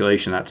stress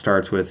inoculation, that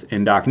starts with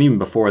INDOC, and even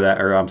before that,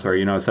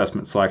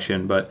 assessment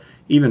selection. But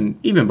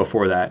even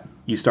before that,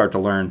 you start to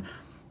learn,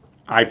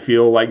 I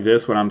feel like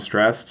this when I'm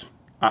stressed.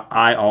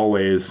 I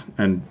always,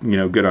 and,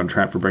 good on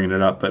Trent for bringing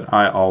it up, but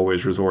I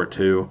always resort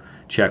to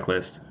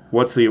checklist.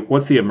 What's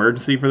the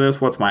emergency for this?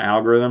 What's my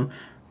algorithm?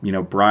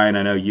 Brian,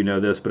 I know you know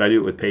this, but I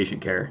do it with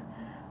patient care.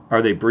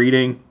 Are they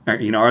breathing?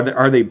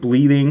 Are they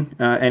bleeding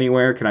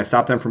anywhere? Can I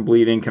stop them from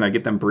bleeding? Can I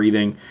get them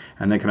breathing?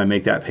 And then can I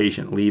make that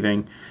patient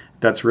leaving?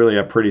 That's really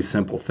a pretty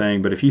simple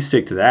thing. But if you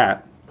stick to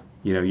that,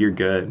 you're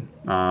good.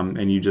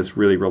 And you just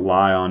really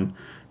rely on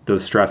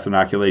those stress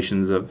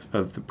inoculations of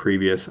the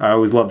previous. I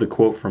always love the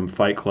quote from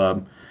Fight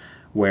Club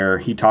where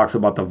he talks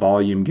about the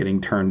volume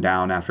getting turned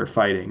down after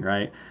fighting,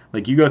 right?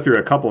 Like, you go through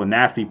a couple of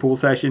nasty pool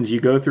sessions,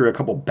 you go through a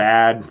couple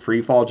bad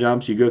free fall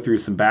jumps, you go through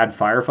some bad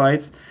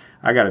firefights.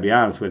 I got to be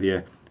honest with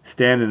you,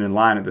 standing in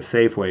line at the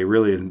Safeway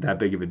really isn't that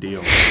big of a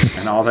deal.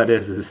 And all that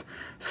is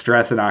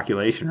stress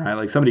inoculation, right?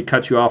 Like, somebody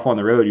cuts you off on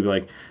the road, you'd be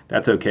like,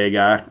 that's okay,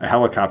 guy. A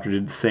helicopter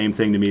did the same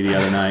thing to me the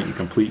other night. You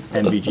complete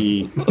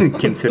NVG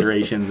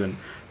considerations, and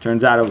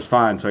turns out it was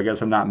fine. So I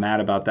guess I'm not mad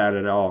about that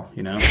at all,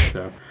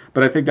 So,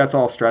 but I think that's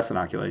all stress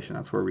inoculation.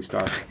 That's where we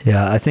start.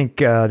 Yeah, I think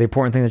the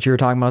important thing that you were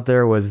talking about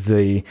there was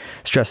the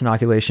stress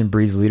inoculation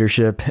breeds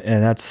leadership.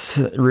 And that's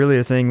really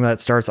a thing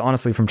that starts,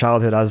 honestly, from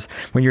childhood.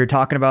 When you were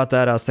talking about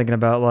that, I was thinking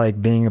about, like,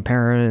 being a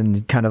parent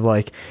and kind of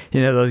like,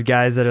 those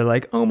guys that are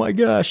like, oh my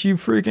gosh, you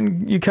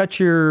cut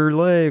your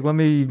leg, let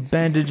me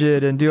bandage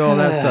it and do all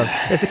that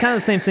stuff. It's the kind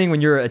of the same thing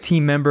when you're a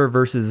team member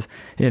versus,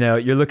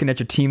 you're looking at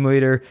your team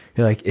leader.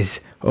 You're like,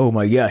 oh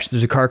my gosh,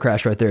 there's a car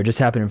crash right there. It just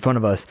happened in front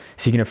of us.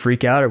 Is he going to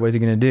freak out or what is he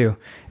going to do?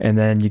 And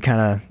then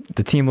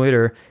the team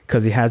leader,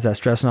 because he has that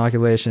stress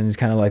inoculation, is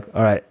kind of like,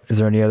 all right, is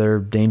there any other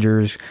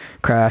dangers,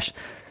 crash?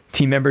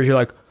 Team members, you're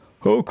like,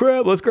 oh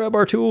crap, let's grab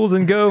our tools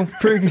and go.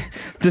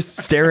 Just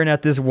staring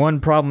at this one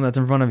problem that's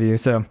in front of you.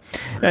 So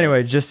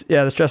anyway,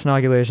 the stress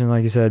inoculation,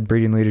 like you said,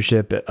 breeding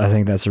leadership, I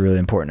think that's a really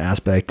important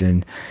aspect.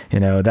 And,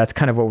 that's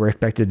kind of what we're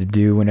expected to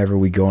do whenever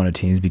we go on a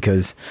teams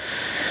because,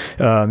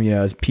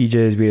 as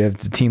PJs, we have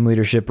the team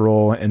leadership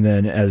role. And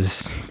then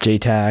as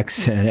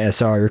JTACs and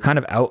SR, you're kind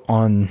of out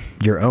on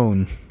your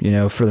own,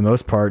 for the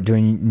most part,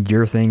 doing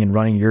your thing and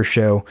running your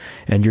show.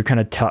 And you're kind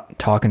of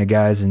talking to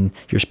guys and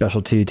your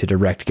specialty to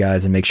direct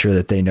guys and make sure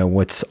that they know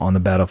what's on the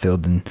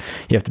battlefield, and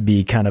you have to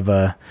be kind of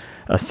a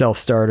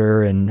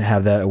self-starter and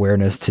have that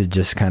awareness to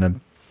just kind of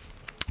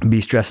be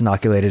stress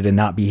inoculated and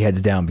not be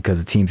heads down, because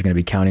the team's going to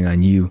be counting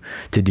on you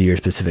to do your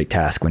specific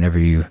task whenever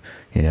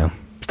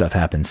stuff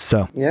happens.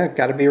 So yeah,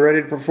 got to be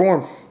ready to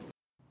perform.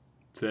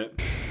 That's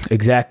it.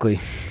 Exactly.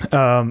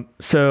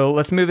 So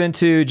let's move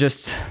into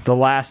just the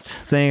last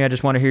thing. I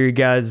just want to hear you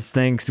guys'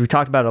 things. We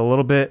talked about it a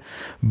little bit,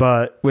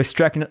 but with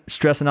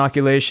stress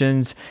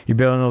inoculations, you're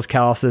building those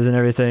calluses and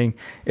everything.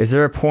 Is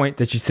there a point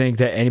that you think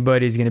that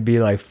anybody's going to be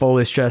like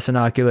fully stress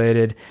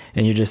inoculated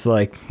and you're just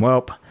like,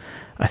 well,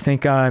 I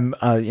think I'm,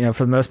 for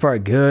the most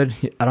part, good.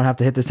 I don't have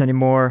to hit this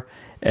anymore,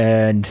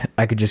 and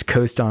I could just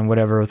coast on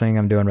whatever thing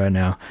I'm doing right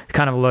now?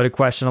 Kind of a loaded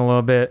question a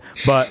little bit,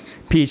 but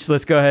Peach,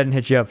 let's go ahead and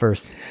hit you up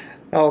first.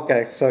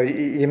 Okay, so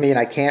you mean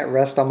I can't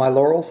rest on my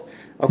laurels?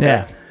 Okay.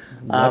 Yeah.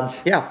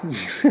 Yeah.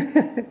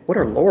 What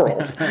are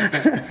laurels?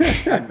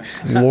 I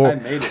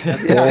made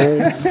it.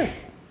 Yeah.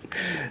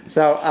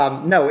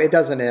 So no, it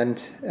doesn't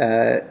end,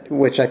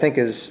 which I think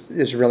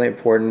is really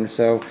important.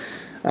 So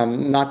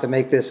not to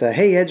make this a,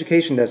 hey,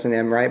 education doesn't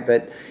end, right?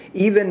 But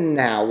even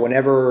now,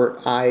 whenever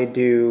I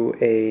do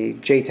a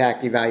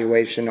JTAC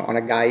evaluation on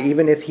a guy,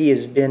 even if he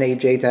has been a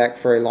JTAC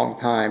for a long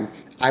time,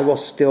 I will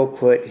still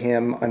put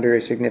him under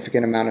a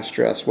significant amount of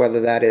stress, whether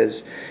that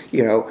is,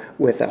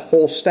 with a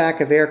whole stack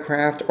of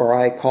aircraft, or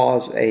I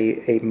cause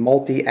a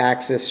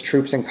multi-axis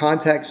troops in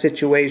contact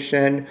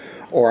situation,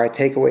 or I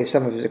take away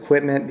some of his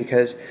equipment,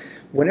 because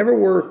whenever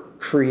we're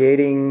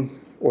creating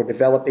or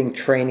developing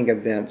training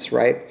events,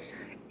 right,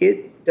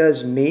 it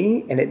does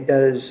me and it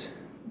does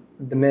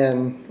the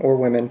men or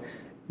women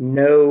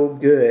no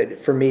good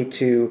for me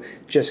to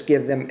just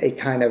give them a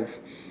kind of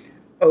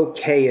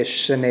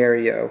okay-ish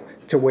scenario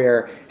to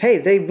where, hey,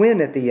 they win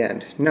at the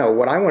end. No,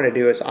 what I want to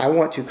do is I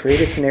want to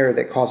create a scenario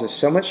that causes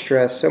so much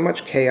stress, so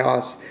much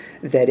chaos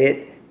that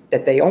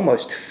they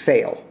almost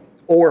fail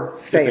or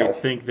fail. They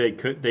think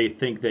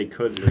they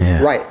could.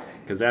 Yeah. Right.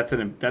 Because that's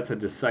a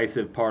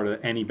decisive part of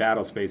any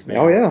battle space. Man.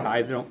 Oh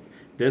yeah.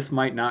 This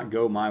might not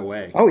go my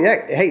way. Oh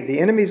yeah. Hey, the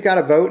enemy's got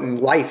a vote, and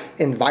life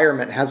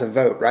environment has a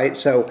vote, right?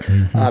 So,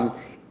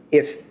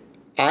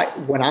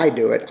 when I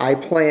do it, I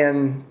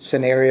plan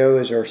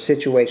scenarios or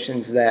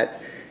situations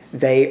that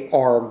they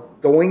are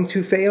going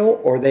to fail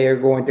or they are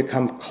going to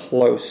come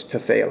close to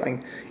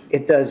failing.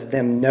 It does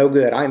them no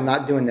good. I'm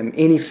not doing them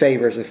any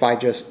favors if I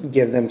just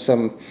give them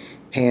some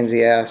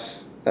pansy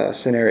ass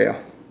scenario.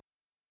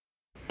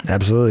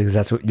 Absolutely, because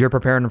that's what you're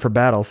preparing for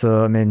battle.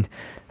 So, I mean,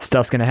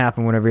 stuff's going to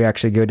happen whenever you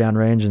actually go down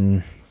range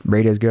and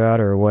radios go out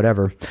or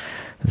whatever.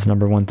 That's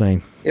number one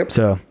thing. Yep.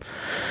 So,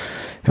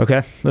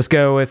 okay, let's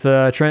go with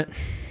Trent.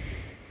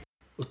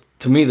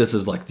 To me, this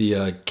is like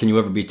the can you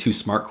ever be too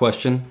smart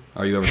question.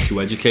 Are you ever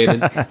too educated?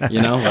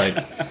 Yeah.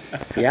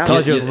 I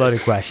told you it was a loaded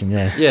question,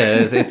 yeah.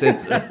 Yeah,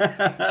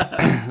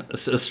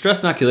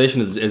 stress inoculation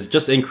is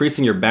just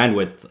increasing your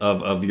bandwidth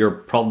of your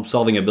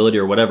problem-solving ability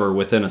or whatever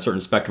within a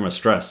certain spectrum of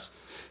stress.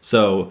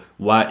 So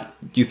why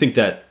do you think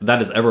that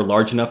is ever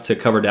large enough to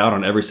cover down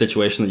on every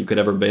situation that you could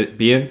ever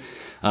be in?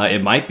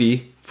 It might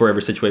be for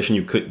every situation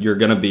you're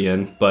going to be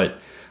in,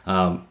 but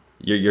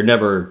you've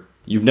never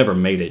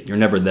made it. You're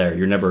never there.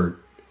 You're never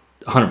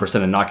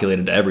 100%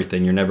 inoculated to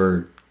everything. You're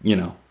never,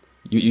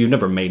 you've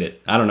never made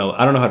it. I don't know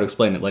how to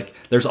explain it. Like,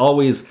 there's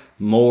always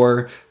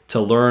more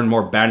to learn,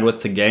 more bandwidth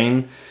to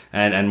gain,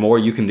 and more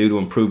you can do to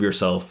improve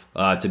yourself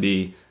to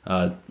be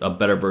a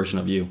better version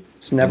of you.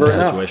 It's never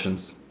enough.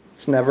 Situations.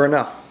 It's never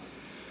enough.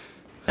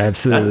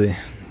 Absolutely.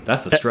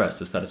 That's the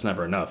stress, is that it's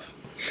never enough.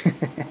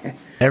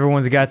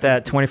 Everyone's got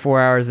that 24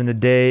 hours in a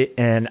day,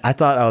 and I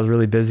thought I was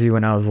really busy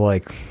when I was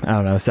like,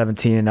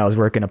 17, and I was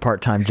working a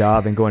part-time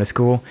job and going to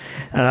school,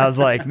 and I was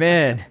like,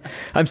 man,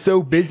 I'm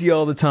so busy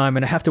all the time,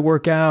 and I have to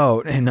work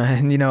out, and I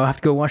have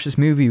to go watch this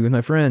movie with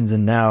my friends,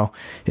 and now,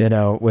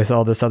 with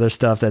all this other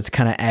stuff that's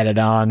kind of added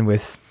on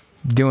with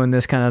doing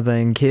this kind of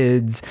thing,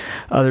 kids,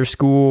 other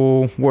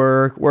school,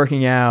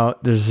 working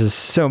out, there's just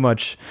so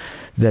much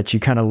that you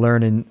kind of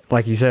learn. And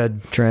like you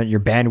said, Trent, your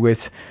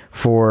bandwidth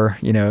for,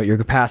 your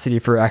capacity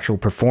for actual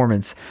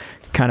performance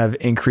kind of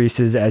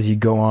increases as you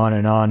go on.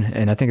 And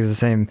I think it's the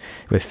same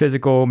with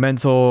physical,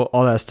 mental,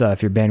 all that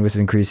stuff. Your bandwidth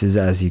increases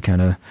as you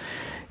kind of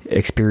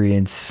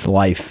experience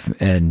life,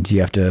 and you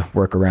have to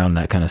work around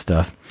that kind of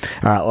stuff.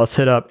 All right, let's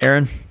hit up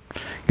Aaron.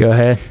 Go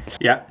ahead.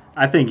 Yeah.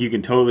 I think you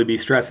can totally be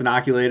stress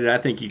inoculated. I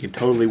think you can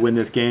totally win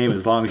this game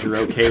as long as you're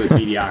okay with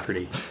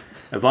mediocrity.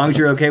 As long as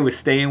you're okay with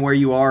staying where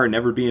you are and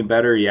never being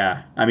better,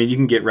 yeah. I mean, you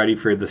can get ready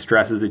for the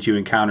stresses that you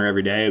encounter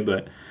every day,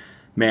 but,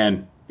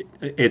 man,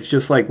 it's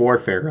just like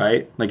warfare,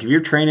 right? Like, if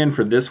you're training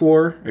for this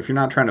war, if you're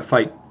not trying to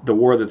fight the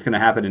war that's going to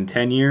happen in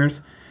 10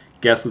 years,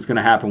 guess what's going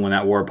to happen when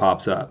that war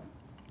pops up?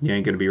 You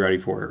ain't going to be ready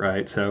for it,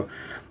 right? So,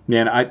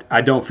 man,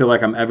 I don't feel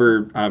like I'm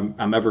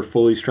ever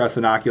fully stress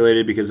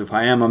inoculated, because if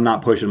I am, I'm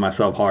not pushing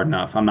myself hard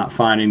enough. I'm not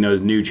finding those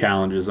new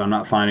challenges. I'm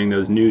not finding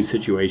those new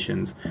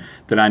situations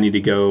that I need to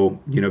go,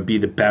 be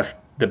the best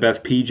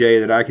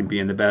PJ that I can be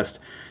and the best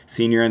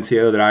senior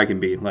NCO that I can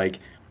be. Like,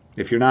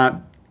 if you're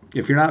not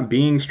if you're not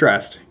being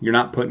stressed, you're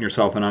not putting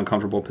yourself in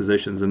uncomfortable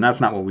positions, and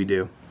that's not what we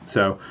do.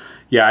 So,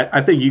 yeah,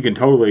 I think you can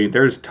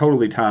there's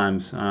totally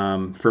times,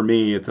 for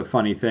me, it's a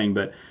funny thing,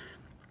 but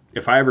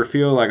if I ever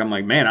feel like I'm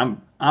like,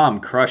 man, I'm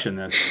crushing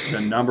this,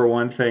 the number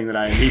one thing that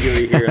I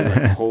immediately hear is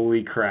like,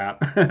 holy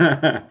crap,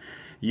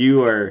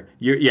 you're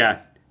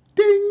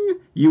ding,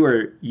 you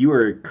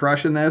are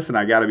crushing this, and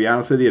I got to be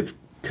honest with you, it's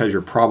because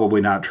you're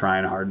probably not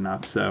trying hard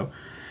enough. So,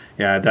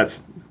 yeah,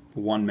 that's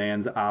one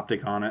man's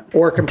optic on it.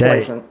 Or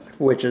complacent,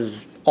 which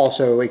is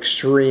also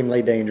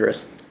extremely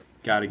dangerous.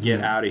 Got to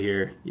get out of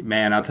here,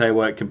 man. I'll tell you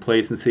what,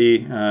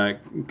 complacency,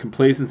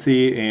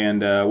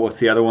 and what's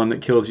the other one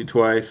that kills you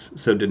twice?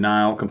 So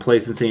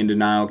complacency and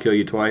denial kill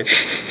you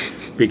twice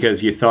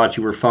because you thought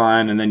you were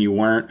fine and then you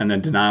weren't, and then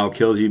denial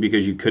kills you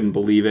because you couldn't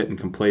believe it, and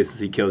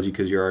complacency kills you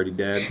because you're already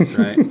dead,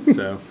 right?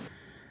 So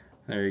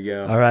there you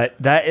go. All right,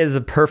 that is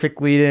a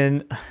perfect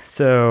lead-in.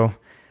 So,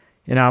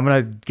 I'm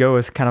gonna go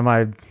with kind of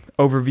my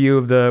overview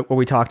of what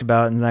we talked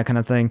about and that kind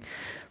of thing,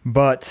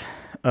 but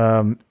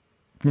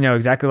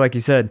exactly like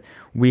you said,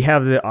 we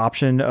have the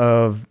option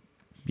of,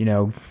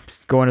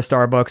 going to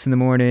Starbucks in the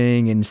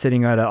morning and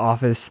sitting at an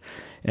office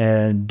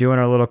and doing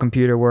our little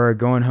computer work,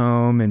 going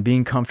home and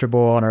being comfortable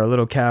on our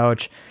little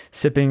couch,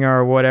 sipping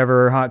our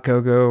whatever hot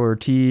cocoa or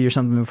tea or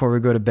something before we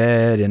go to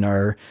bed, in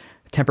our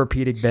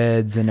Tempur-Pedic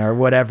beds and our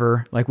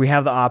whatever. Like, we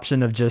have the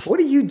option of just... What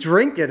are you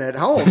drinking at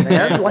home,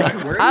 man?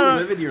 Like, where are you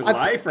living your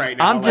life right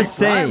now? I'm just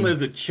saying. Brian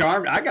lives a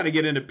charm. I got to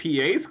get into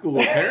PA school,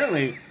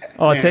 apparently.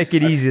 Oh, man, take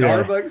it easy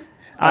there.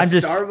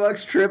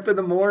 Starbucks trip in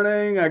the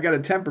morning. I got a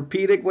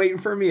Tempur-Pedic waiting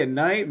for me at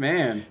night,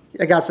 man.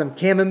 I got some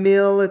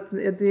chamomile at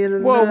the end of the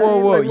night.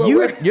 Whoa.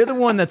 Like, you're the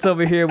one that's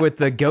over here with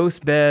the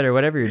ghost bed or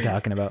whatever you're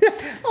talking about.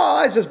 Oh,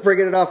 I was just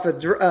bringing it off of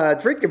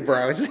Drinking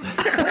Bros.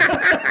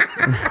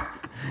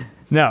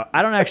 No,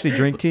 I don't actually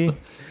drink tea,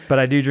 but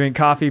I do drink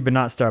coffee, but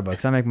not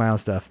Starbucks. I make my own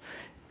stuff.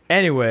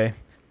 Anyway,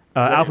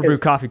 Alpha Brew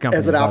Coffee Company.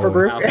 Is it Alpha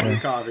Brew? Alpha Brew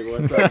Coffee,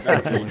 what's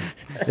up?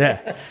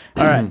 Yeah.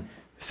 All right.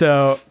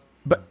 So,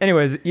 but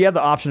anyways, you have the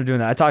option of doing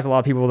that. I talked to a lot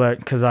of people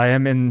because I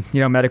am in,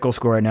 medical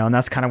school right now, and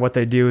that's kind of what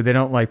they do. They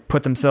don't like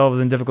put themselves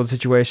in difficult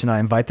situation. I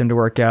invite them to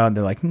work out, and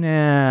they're like,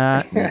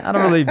 nah, I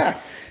don't really,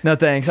 no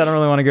thanks. I don't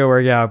really want to go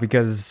work out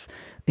because,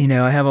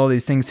 I have all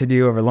these things to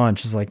do over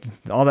lunch. It's like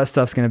all that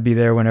stuff's going to be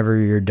there whenever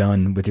you're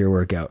done with your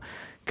workout.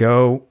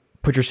 Go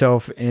put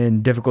yourself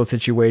in difficult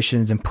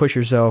situations and push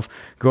yourself.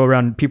 Go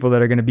around people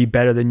that are going to be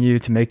better than you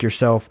to make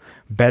yourself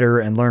better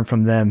and learn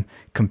from them.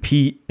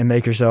 Compete and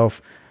make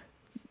yourself,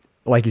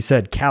 like you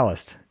said,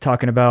 calloused.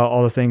 Talking about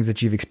all the things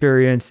that you've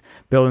experienced,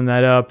 building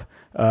that up.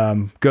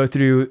 Go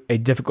through a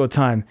difficult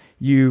time.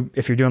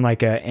 If you're doing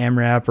like a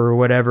AMRAP or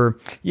whatever,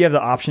 you have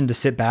the option to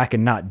sit back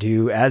and not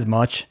do as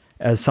much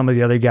as some of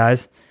the other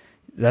guys.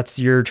 That's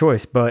your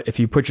choice. But if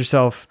you put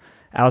yourself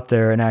out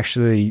there and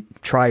actually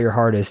try your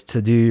hardest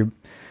to do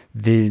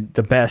the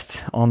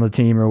best on the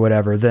team or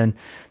whatever, then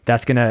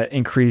that's going to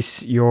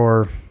increase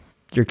your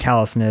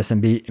callousness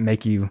and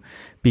make you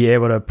be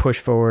able to push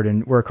forward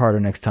and work harder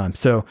next time.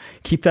 So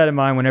keep that in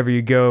mind whenever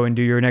you go and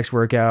do your next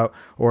workout,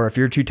 or if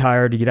you're too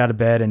tired to get out of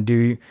bed and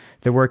do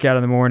the workout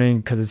in the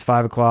morning because it's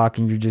 5:00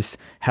 and you just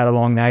had a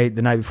long night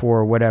the night before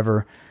or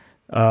whatever.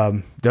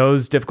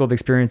 Those difficult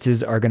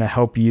experiences are going to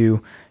help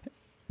you,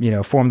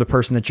 form the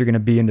person that you're going to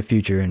be in the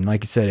future. And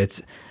like you said,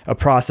 it's a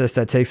process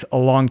that takes a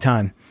long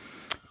time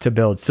to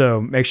build.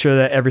 So make sure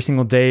that every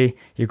single day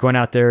you're going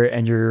out there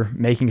and you're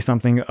making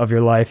something of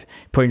your life,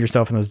 putting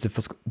yourself in those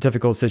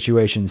difficult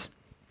situations.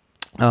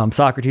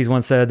 Socrates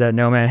once said that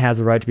no man has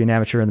the right to be an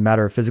amateur in the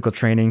matter of physical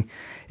training.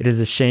 It is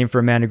a shame for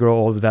a man to grow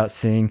old without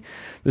seeing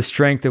the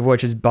strength of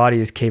which his body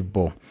is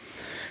capable.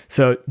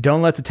 So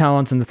don't let the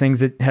talents and the things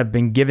that have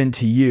been given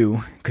to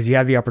you, because you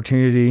have the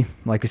opportunity.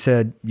 Like I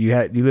said, you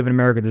live in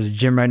America. There's a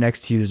gym right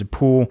next to you. There's a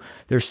pool.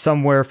 There's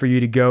somewhere for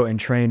you to go and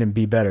train and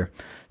be better.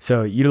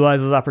 So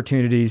utilize those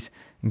opportunities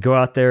and go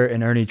out there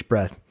and earn each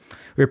breath.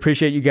 We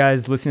appreciate you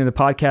guys listening to the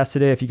podcast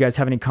today. If you guys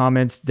have any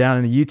comments down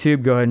in the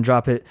YouTube, go ahead and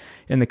drop it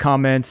in the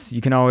comments.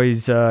 You can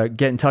always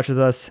get in touch with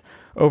us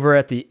over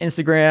at the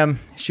Instagram.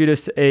 Shoot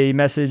us a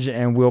message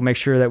and we'll make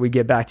sure that we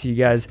get back to you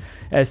guys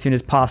as soon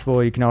as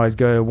possible. You can always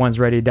go to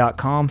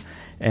onesready.com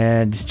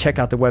and check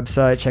out the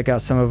website, check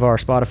out some of our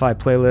Spotify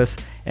playlists,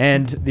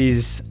 and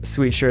these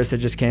sweet shirts that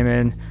just came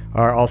in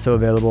are also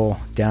available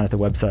down at the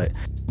website.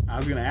 I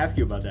was going to ask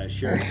you about that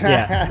shirt.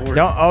 Yeah.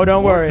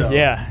 Don't worry. So,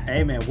 yeah.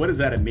 Hey man, what is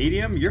that, a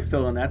medium? You're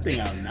filling that thing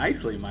out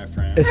nicely, my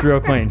friend. It's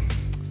real clean.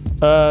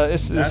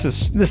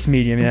 This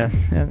medium, yeah.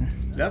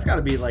 That's got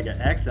to be like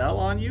an XL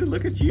on you.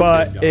 Look at you.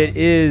 But it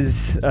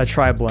is a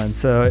tri-blend,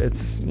 so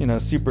it's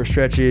super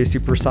stretchy,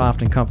 super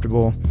soft and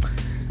comfortable.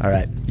 All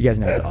right, you guys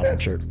know it's an awesome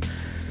shirt.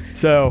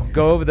 So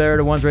go over there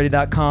to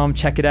onesready.com,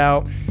 check it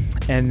out,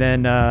 and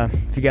then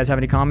if you guys have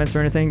any comments or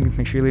anything,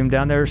 make sure you leave them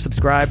down there.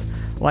 Subscribe,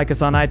 like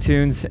us on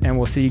iTunes, and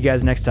we'll see you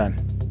guys next time.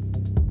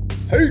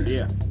 Peace.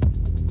 Yeah.